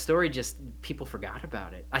like that story just people forgot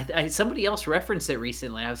about it. Somebody else referenced it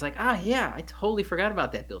recently. I was like, I totally forgot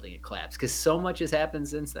about that building it collapsed, because so much has happened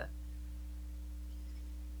since then.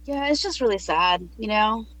 Yeah, it's just really sad,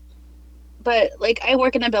 But like I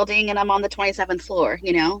work in a building and I'm on the 27th floor,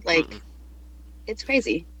 like it's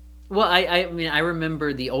crazy. Well, I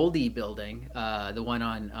remember the oldie building, the one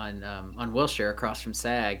on Wilshire across from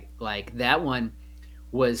SAG. Like that one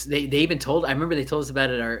was they even told. I remember they told us about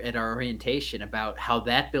it at our orientation about how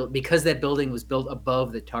that because that building was built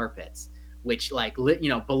above the tar pits, which like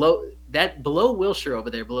below Wilshire over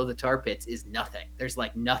there, below the tar pits is nothing. There's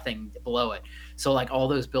like nothing below it. So like all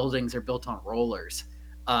those buildings are built on rollers,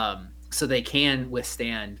 so they can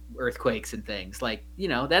withstand earthquakes and things. Like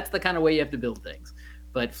that's the kind of way you have to build things.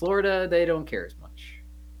 But Florida, they don't care as much.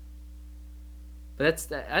 But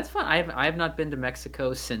that's fun. I have not been to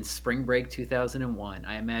Mexico since spring break 2001.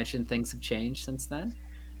 I imagine things have changed since then.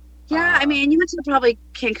 Yeah, you went to probably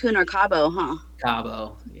Cancun or Cabo, huh?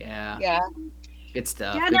 Cabo, yeah. Yeah. Good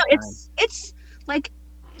stuff. Yeah, Good no, time. it's like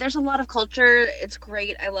there's a lot of culture. It's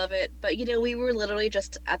great. I love it. But we were literally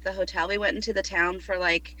just at the hotel. We went into the town for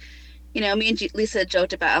like, me and Lisa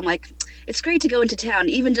joked about. I'm like, it's great to go into town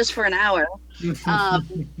even just for an hour,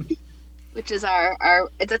 um, which is our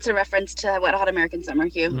that's a reference to Wet Hot American Summer,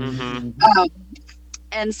 Hugh. Um,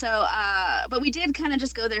 and so, but we did kind of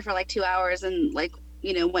just go there for like 2 hours and like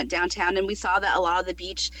went downtown and we saw that a lot of the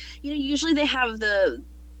beach. Usually they have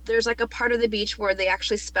there's like a part of the beach where they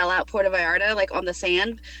actually spell out Puerto Vallarta like on the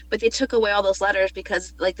sand, but they took away all those letters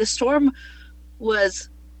because like the storm was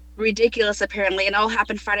ridiculous apparently, and it all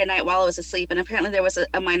happened Friday night while I was asleep, and apparently there was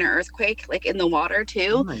a minor earthquake like in the water Oh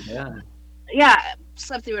too. my god. Yeah,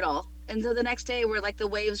 slept through it all. And so the next day where like the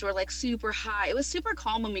waves were like super high. It was super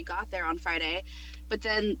calm when we got there on Friday, but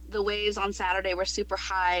then the waves on Saturday were super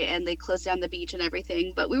high and they closed down the beach and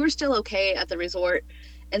everything, but we were still okay at the resort.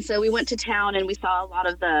 And so we went to town and we saw a lot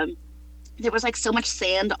of there was like so much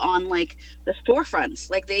sand on like the storefronts.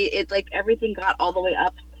 Like like everything got all the way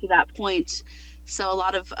up to that point. So a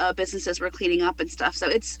lot of businesses were cleaning up and stuff. So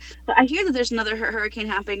but I hear that there's another hurricane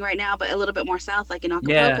happening right now, but a little bit more south, like in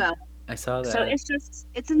Acapulco. Yeah, I saw that. So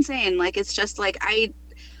it's insane. Like, it's just like, I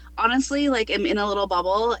honestly like am in a little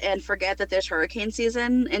bubble and forget that there's hurricane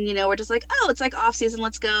season. And, we're just like, oh, it's like off season.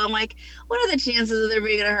 Let's go. I'm like, what are the chances of there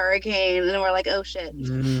being a hurricane? And we're like, oh shit.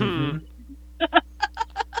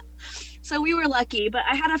 So we were lucky, but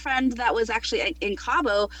I had a friend that was actually in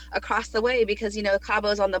Cabo across the way because,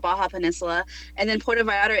 Cabo's on the Baja Peninsula, and then Puerto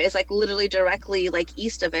Vallarta is like literally directly like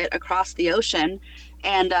east of it across the ocean.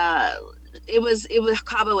 And it was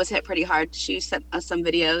Cabo was hit pretty hard. She sent us some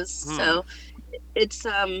videos. So it's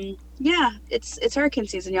it's hurricane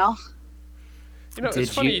season, y'all.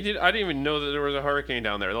 It's funny. I didn't even know that there was a hurricane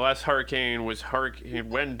down there. The last hurricane was Hurricane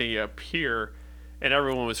Wendy up here, and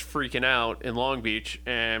everyone was freaking out in Long Beach,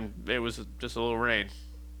 and it was just a little rain.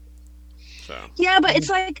 So. Yeah, but it's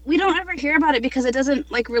like we don't ever hear about it because it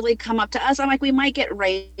doesn't like really come up to us. I'm like, we might get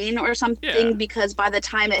rain or something because by the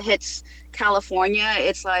time it hits California,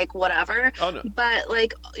 it's like whatever. Oh no. But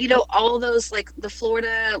like all those like the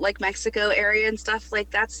Florida, like Mexico area and stuff, like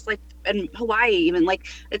that's like, and Hawaii even, like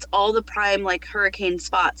it's all the prime like hurricane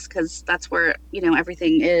spots because that's where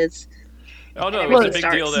everything is. Oh no, it was a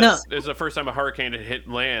big deal that it was the first time a hurricane had hit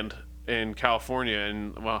land in California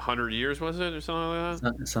in 100 years, was it, or something like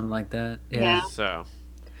that? Something like that. Yeah. So,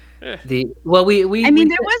 we I mean,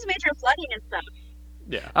 there was major flooding and stuff.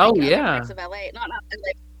 Yeah. Oh like yeah. Parts of LA, not LA,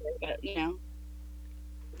 but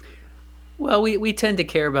Well, we tend to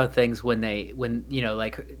care about things when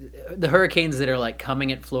like the hurricanes that are like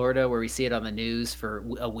coming at Florida, where we see it on the news for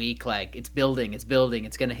a week, like it's building, it's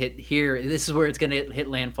going to hit here. This is where it's going to hit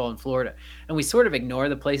landfall in Florida, and we sort of ignore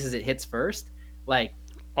the places it hits first, like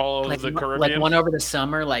all of the Caribbean. Like one over the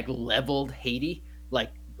summer, like leveled Haiti, like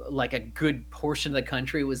a good portion of the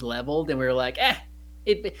country was leveled, and we were like,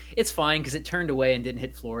 it's fine because it turned away and didn't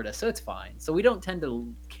hit Florida, so it's fine. So we don't tend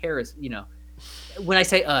to care as when I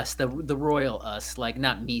say us, the royal us, like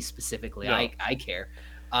not me specifically, no. I care.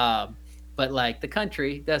 But like the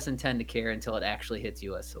country doesn't tend to care until it actually hits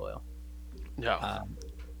U.S. soil. No.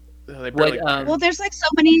 Well, there's so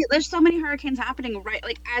many hurricanes happening right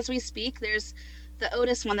like as we speak. There's the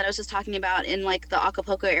Otis one that I was just talking about in like the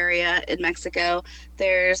Acapulco area in Mexico.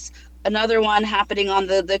 There's another one happening on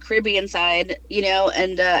the Caribbean side,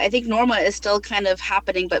 and I think Norma is still kind of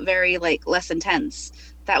happening, but very like less intense.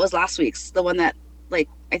 That was last week's, the one that like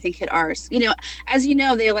I think hit ours. As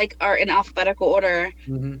they like are in alphabetical order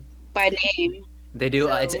by name. They do.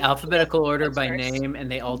 So, it's alphabetical order by name,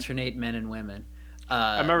 and they alternate men and women.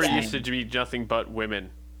 I remember it used to be nothing but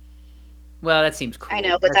women. Well, that seems cool. I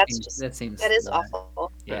know, but that is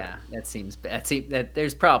awful. Yeah, that seems bad. That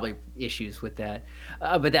there's probably issues with that.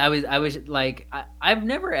 But I was like, I've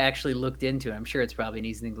never actually looked into it. I'm sure it's probably an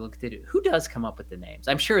easy thing to look into. Who does come up with the names?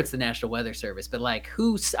 I'm sure it's the National Weather Service, but like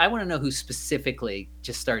I want to know who specifically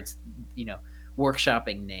just starts,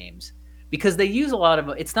 workshopping names, because they use a lot of.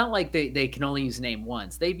 It's not like they can only use name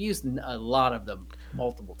once. They've used a lot of them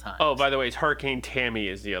multiple times. Oh, by the way, it's Hurricane Tammy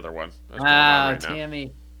is the other one. Tammy.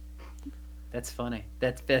 Now. That's funny.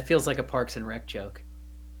 That feels like a Parks and Rec joke,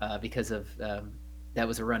 because of that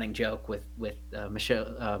was a running joke with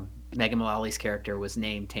Michelle Megan Mullally's character was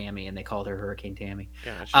named Tammy, and they called her Hurricane Tammy.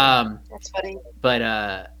 Yeah, that's funny. But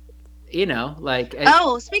like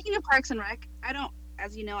speaking of Parks and Rec,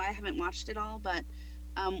 as you know, I haven't watched it all, but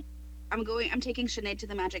I'm taking Sinead to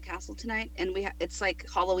the Magic Castle tonight, and it's like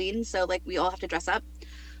Halloween, so like we all have to dress up.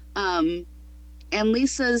 And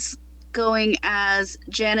Lisa's going as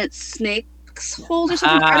Janet Snakehold or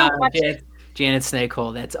something. I don't watch it. Janet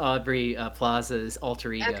Snakehold. That's Aubrey Plaza's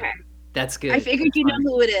alter ego. Okay. That's good. I figured That's you know funny.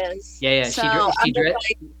 who it is. Yeah. So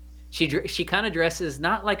She kind of dresses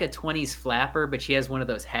not like a 20s flapper, but she has one of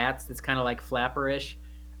those hats that's kind of like flapperish.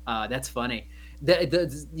 That's funny.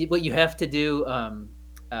 What you have to do.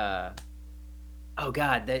 Oh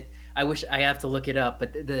God, that I wish I have to look it up.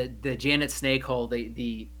 But the Janet Snakehole,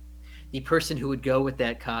 the person who would go with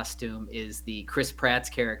that costume is the Chris Pratt's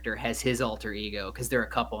character has his alter ego because they're a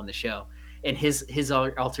couple in the show, and his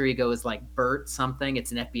alter ego is like Bert something.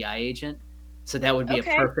 It's an FBI agent, so that would be a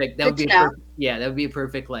Okay. perfect. That Good would be to a know. perfect, yeah, that would be a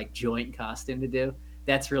perfect like joint costume to do.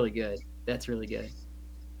 That's really good. That's really good.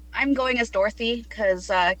 I'm going as Dorothy because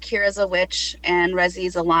Kira's a witch and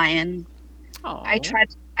Rezzy's a lion. Oh, I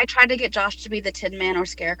tried to get Josh to be the Tin Man or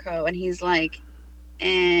Scarecrow, and he's like,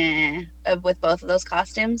 with both of those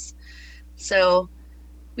costumes. So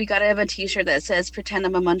we got him a T-shirt that says "Pretend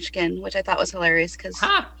I'm a Munchkin," which I thought was hilarious because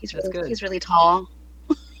he's really tall.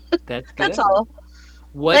 That's good. That's all.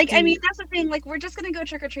 What Like, do I mean, that's the thing. Like, we're just gonna go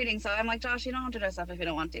trick or treating. So I'm like, Josh, you don't have to dress up if you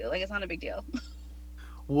don't want to. Like, it's not a big deal.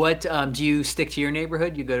 What do you stick to your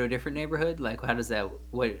neighborhood? You go to a different neighborhood? Like, how does that?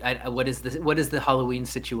 What is the Halloween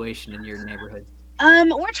situation in your neighborhood?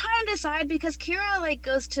 We're trying to decide because Kira like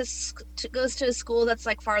goes to a school that's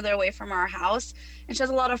like farther away from our house, and she has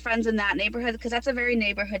a lot of friends in that neighborhood because that's a very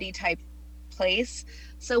neighborhoody type place.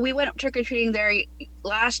 So we went trick or treating there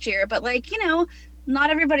last year, but like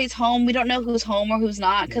not everybody's home. We don't know who's home or who's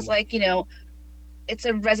not because like it's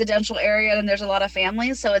a residential area and there's a lot of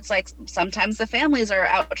families, so it's like sometimes the families are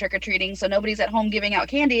out trick or treating, so nobody's at home giving out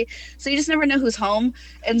candy. So you just never know who's home,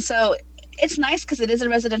 and so it's nice because it is a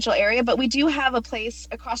residential area, but we do have a place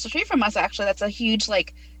across the street from us actually that's a huge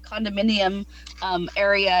like condominium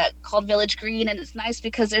area called Village Green, and it's nice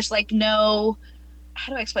because there's like no,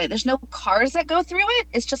 how do I explain it? There's no cars that go through it.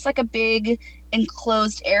 It's just like a big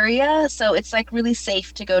enclosed area, so it's like really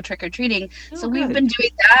safe to go trick or treating. So we've been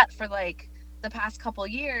doing that for like the past couple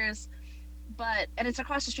years, and it's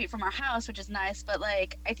across the street from our house, which is nice. But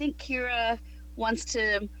like I think Kira wants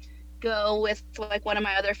to go with like one of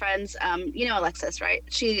my other friends, Alexis, right?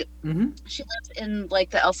 She lives in like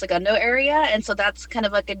the El Segundo area, and so that's kind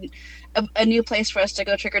of like a new place for us to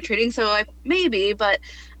go trick-or-treating. So like maybe, but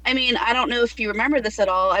I mean, I don't know if you remember this at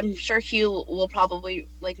all. I'm sure Hugh will probably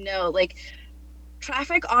like know, like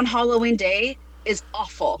traffic on Halloween day is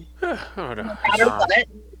awful.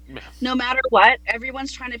 No matter what,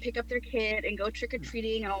 everyone's trying to pick up their kid and go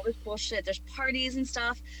trick-or-treating and all this bullshit. There's parties and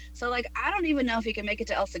stuff. So, like, I don't even know if you can make it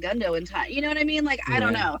to El Segundo in time. You know what I mean? Like, I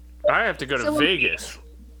don't know. I have to go to Vegas.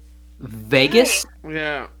 Vegas?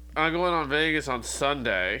 Yeah, I'm going on Vegas on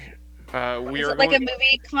Sunday. Is it like a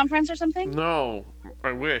movie conference or something? No,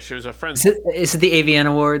 I wish. It was a friend. Is it the AVN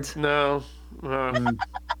Awards? No.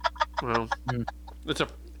 Well,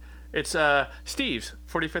 it's Steve's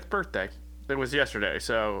 45th birthday. It was yesterday,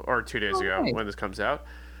 or 2 days ago when this comes out.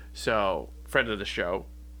 So, friend of the show.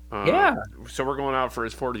 Yeah. So we're going out for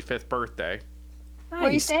his 45th birthday. Nice. Where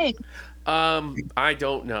are you staying? I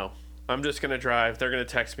don't know. I'm just gonna drive. They're gonna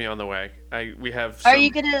text me on the way. We have. Are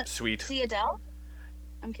you gonna sweet see Adele?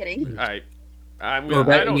 I'm kidding. I'm Are gonna. you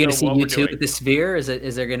I don't gonna know see what we're U2 doing. at the Sphere?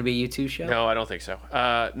 Is there gonna be a U2 show? No, I don't think so.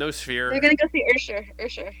 No Sphere. They're gonna go see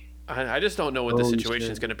Ursher. I just don't know what the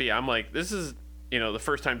situation is gonna be. I'm like, this is the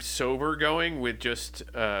first time sober going with just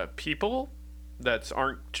people that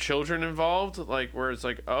aren't children involved. Like where it's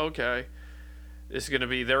like, oh, okay, this is gonna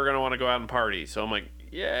be. They're gonna want to go out and party. So I'm like,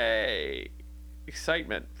 yay,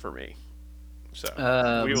 excitement for me. So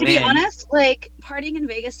to be honest, like partying in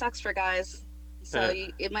Vegas sucks for guys. So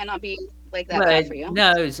it might not be like that bad for you.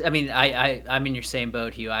 No, I'm in your same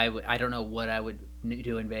boat, Hugh. I don't know what I would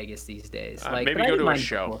do in Vegas these days. Maybe go to a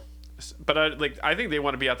show. But I think they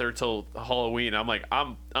want to be out there till Halloween. I'm like,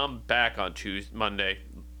 I'm back on Tuesday.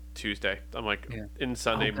 I'm like in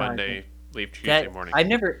Sunday, Monday, leave Tuesday morning. I've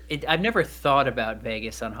never thought about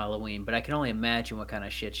Vegas on Halloween, but I can only imagine what kind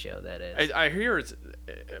of shit show that is. I hear it's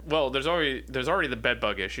there's already the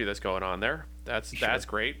bedbug issue that's going on there. That's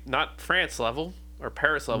great. Not France level or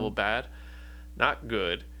Paris level bad. Not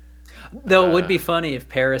good. Though it would be funny if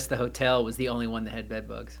Paris, the hotel, was the only one that had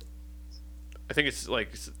bedbugs. I think it's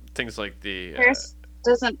like things like the Paris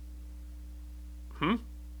doesn't. Huh?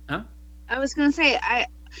 I was gonna say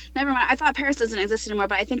never mind. I thought Paris doesn't exist anymore,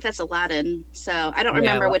 but I think that's Aladdin. So I don't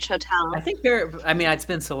remember which hotel. I think it's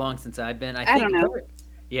been so long since I've been. I don't know.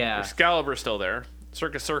 Yeah. Excalibur's still there.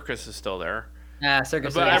 Circus is still there.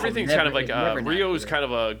 Circus. But everything's kind of like Rio's kind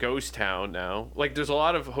of a ghost town now. Like there's a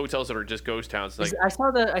lot of hotels that are just ghost towns. Like I saw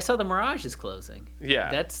the Mirage is closing. Yeah,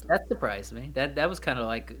 that surprised me. That was kind of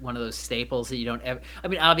like one of those staples that you don't ever. I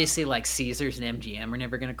mean, obviously like Caesars and MGM are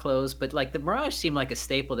never going to close, but like the Mirage seemed like a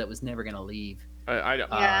staple that was never going to leave.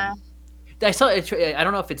 I I saw it. I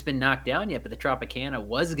don't know if it's been knocked down yet, but the Tropicana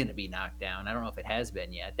was going to be knocked down. I don't know if it has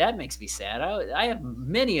been yet. That makes me sad. I have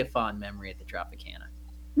many a fond memory at the Tropicana.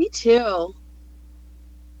 Me too.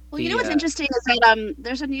 Well, you know what's interesting is that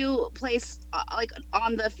there's a new place like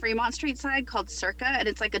on the Fremont Street side called Circa, and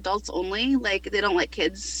it's like adults only. Like they don't let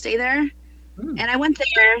kids stay there. And I went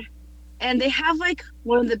there, and they have like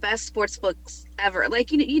one of the best sports books ever.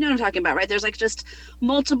 Like you know what I'm talking about, right? There's like just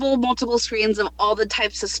multiple screens of all the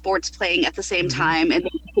types of sports playing at the same time, and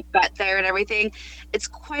you can bet there and everything. It's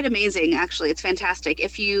quite amazing, actually. It's fantastic.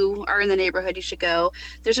 If you are in the neighborhood, you should go.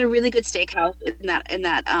 There's a really good steakhouse in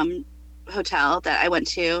that hotel that I went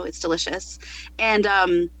to. It's delicious. And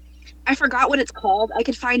I forgot what it's called. I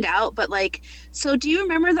could find out, but like, so do you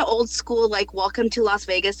remember the old school like welcome to Las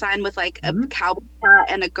Vegas sign with like a cowboy hat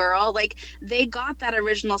and a girl? Like they got that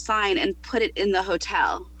original sign and put it in the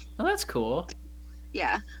hotel. Oh, that's cool.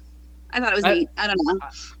 Yeah. I thought it was neat. I don't know.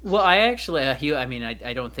 Well, I actually, Hugh, I mean,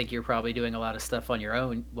 I don't think you're probably doing a lot of stuff on your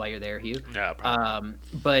own while you're there, Hugh. Yeah, probably.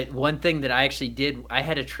 But one thing that I actually did, I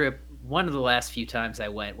had a trip one of the last few times I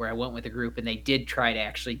went where I went with a group and they did try to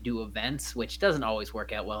actually do events, which doesn't always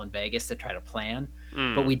work out well in Vegas to try to plan.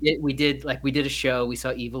 But we did a show. We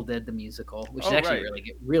saw Evil Dead the musical, which is actually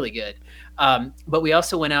really good. But we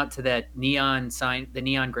also went out to that neon sign, the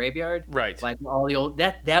neon graveyard. Right. Like all the old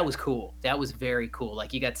that was cool. That was very cool.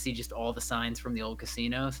 Like you got to see just all the signs from the old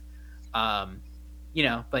casinos. But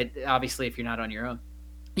obviously if you're not on your own,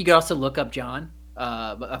 you could also look up John.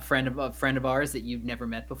 A friend of ours that you've never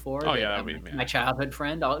met before. Oh yeah, my childhood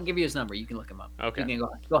friend. I'll give you his number. You can look him up. Okay. You can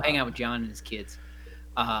go hang out with John and his kids.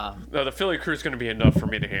 No, the Philly crew is going to be enough for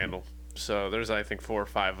me to handle. So there's I think 4 or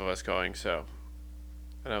 5 of us going. So,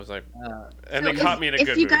 and I was like, and they caught me in a good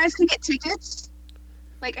mood. If you guys can get tickets,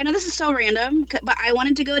 like I know this is so random, but I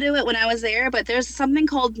wanted to go to it when I was there. But there's something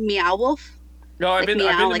called Meow Wolf. No, I've been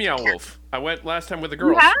to Meow Wolf. I went last time with the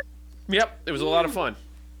girls. You have? Yep, it was a lot of fun.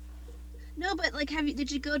 No, but like, did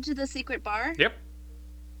you go to the secret bar? Yep.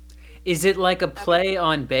 Is it like a play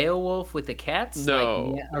on Beowulf with the cats?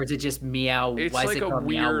 No. Like, or is it just Meow? It's Why like is it a called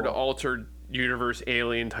weird Meow Wolf? altered universe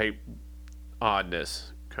alien type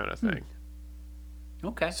oddness kind of thing.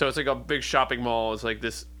 Okay. So it's like a big shopping mall. It's like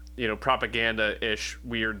this, propaganda-ish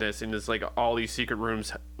weirdness, and there's like all these secret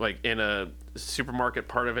rooms, like in a supermarket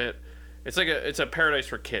part of it. It's a paradise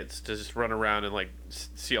for kids to just run around and like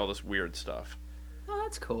see all this weird stuff. Oh,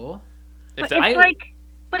 that's cool. But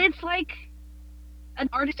it's like an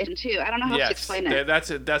artist too. I don't know how to explain it.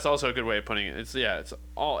 That's also a good way of putting it. It's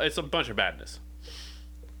a bunch of madness.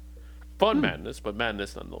 Fun madness, but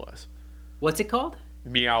madness nonetheless. What's it called?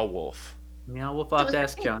 Meow Wolf. Meow Wolf. I'll have to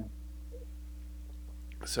ask John.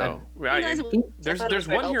 So there's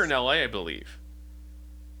one here in LA, I believe.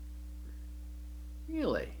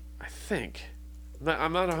 Really? I think.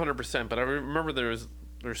 I'm not 100%, but I remember there's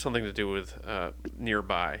something to do with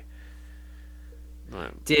nearby.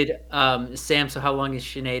 Did Sam? So how long is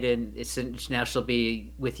Sinead in? Now she'll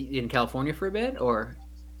be in California for a bit, or?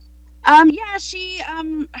 Yeah, she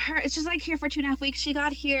she's like here for 2.5 weeks. She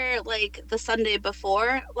got here like the Sunday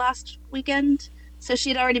before last weekend, so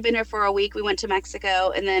she'd already been here for a week. We went to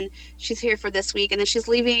Mexico, and then she's here for this week, and then she's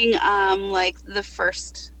leaving like the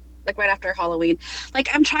first, like right after Halloween. Like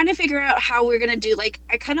I'm trying to figure out how we're gonna do. Like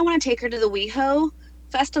I kind of want to take her to the WeHo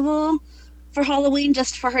festival for Halloween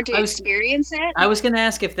just for her to experience it. I was going to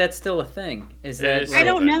ask if that's still a thing. Is that? I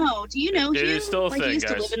don't know. Do you know? It is still a thing, you used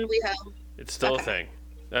guys. to live in WeHo. It's still a thing.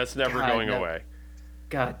 That's never going away.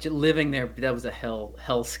 God, living there, that was a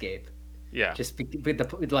hellscape. Yeah. Just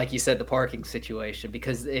with like you said, the parking situation,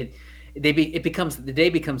 because the day becomes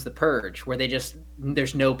the purge, where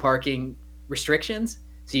there's no parking restrictions,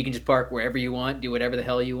 so you can just park wherever you want, do whatever the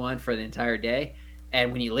hell you want for the entire day.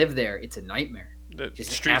 And when you live there, it's a nightmare. The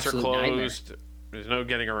streets are closed. Nightmare. There's no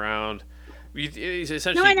getting around. You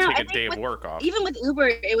essentially take a day of work off. Even with Uber,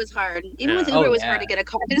 it was hard. It was hard to get a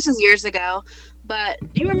car. This was years ago. But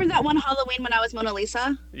do you remember that one Halloween when I was Mona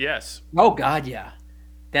Lisa? Yes. Oh, God, yeah.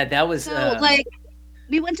 That was... So,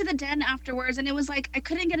 we went to the den afterwards, and it was like I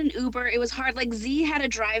couldn't get an Uber. It was hard. Like Z had to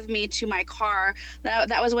drive me to my car.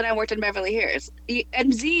 That was when I worked in Beverly Hills.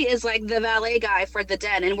 And Z is like the valet guy for the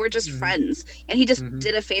den, and we're just friends. And he just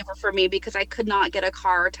did a favor for me because I could not get a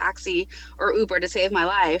car, or taxi, or Uber to save my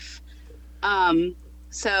life.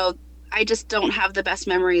 So I just don't have the best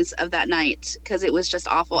memories of that night because it was just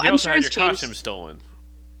awful. I'm sure it's your costume stolen.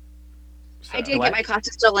 So. I did get my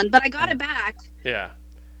costume stolen, but I got it back. Yeah.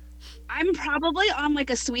 I'm probably on like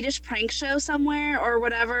a Swedish prank show somewhere or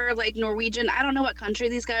whatever, like Norwegian. I don't know what country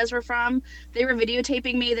these guys were from. They were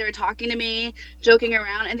videotaping me. They were talking to me, joking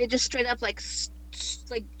around, and they just straight up like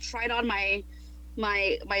tried on my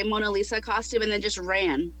my Mona Lisa costume and then just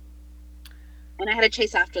ran. And I had to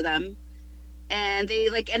chase after them. And they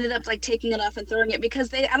like ended up like taking it off and throwing it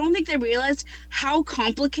because I don't think they realized how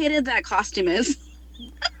complicated that costume is.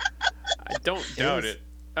 I don't doubt it.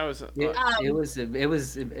 I was. It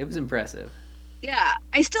was impressive. Yeah,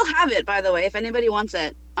 I still have it, by the way, if anybody wants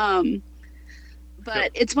it.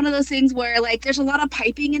 But it's one of those things where like there's a lot of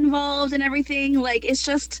piping involved and everything. Like it's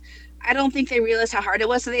just, I don't think they realized how hard it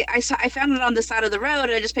was. So I found it on the side of the road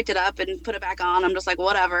and I just picked it up and put it back on. I'm just like,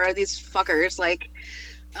 whatever, these fuckers. Like,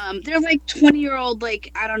 they're like 20-year-old,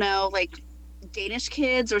 like, I don't know, like Danish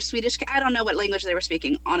kids or Swedish. I don't know what language they were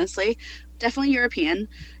speaking, honestly. Definitely European.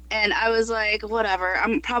 And I was like, whatever.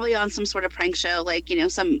 I'm probably on some sort of prank show, like,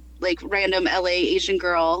 some like random LA Asian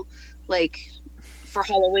girl, like for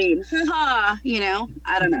Halloween. Haha,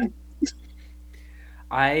 I don't know.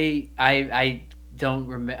 I don't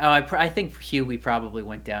remember. Oh, I think Hugh, we probably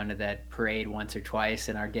went down to that parade once or twice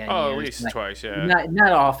in our gang years. At least twice, yeah.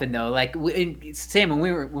 Not often though. Like Sam, when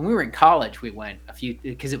we were in college, we went a few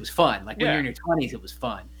because it was fun. Like when you're in your 20s, it was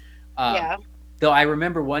fun. Yeah. Though I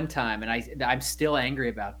remember one time, and I'm still angry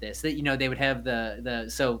about this. That they would have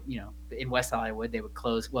so in West Hollywood they would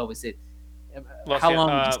close. What was it? How long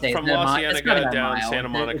did you stay? From La Cienega down Santa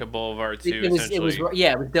Monica Boulevard to it was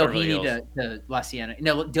Doheny to La Cienega.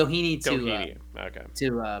 No, Doheny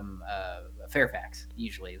to Fairfax.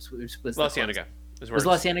 Usually it was La Cienega. Was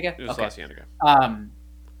La Cienega? It was La Cienega.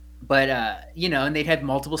 But and they'd have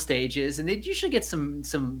multiple stages, and they'd usually get some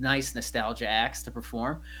nice nostalgia acts to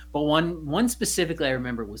perform. But one specifically I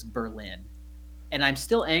remember was Berlin, and I'm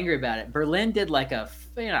still angry about it. Berlin did like a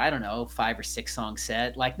I don't know 5 or 6 song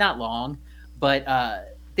set, like not long, but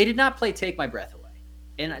they did not play "Take My Breath Away,"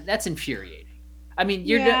 and that's infuriating. I mean,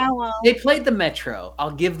 they played the Metro.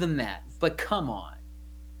 I'll give them that, but come on,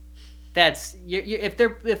 that's if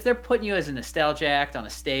they're putting you as a nostalgia act on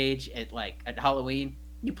a stage at Halloween.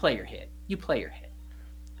 You play your hit.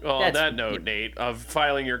 Well, on that note, Nate, of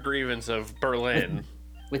filing your grievance of Berlin.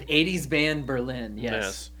 With 80s band Berlin,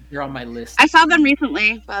 yes. They're on my list. I saw them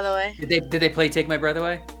recently, by the way. Did they play Take My Breath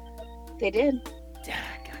Away? They did.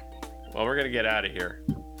 Well, we're going to get out of here.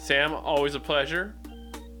 Sam, always a pleasure.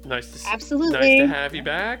 Nice to Absolutely. Nice to have you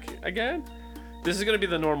back again. This is going to be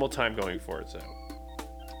the normal time going forward, so.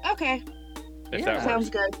 Okay. If that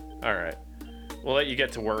sounds good. All right. We'll let you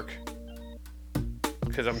get to work.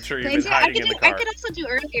 Because I'm sure you've been hiding in the car. I could also do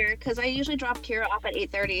earlier because I usually drop Kira off at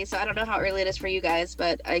 8:30, so I don't know how early it is for you guys,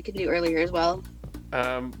 but I can do earlier as well.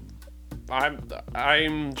 I'm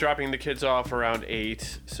dropping the kids off around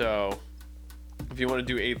 8, so if you want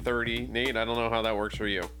to do 8:30, Nate, I don't know how that works for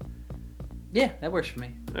you. Yeah, that works for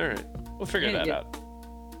me. All right, we'll figure that out.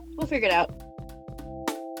 We'll figure it out.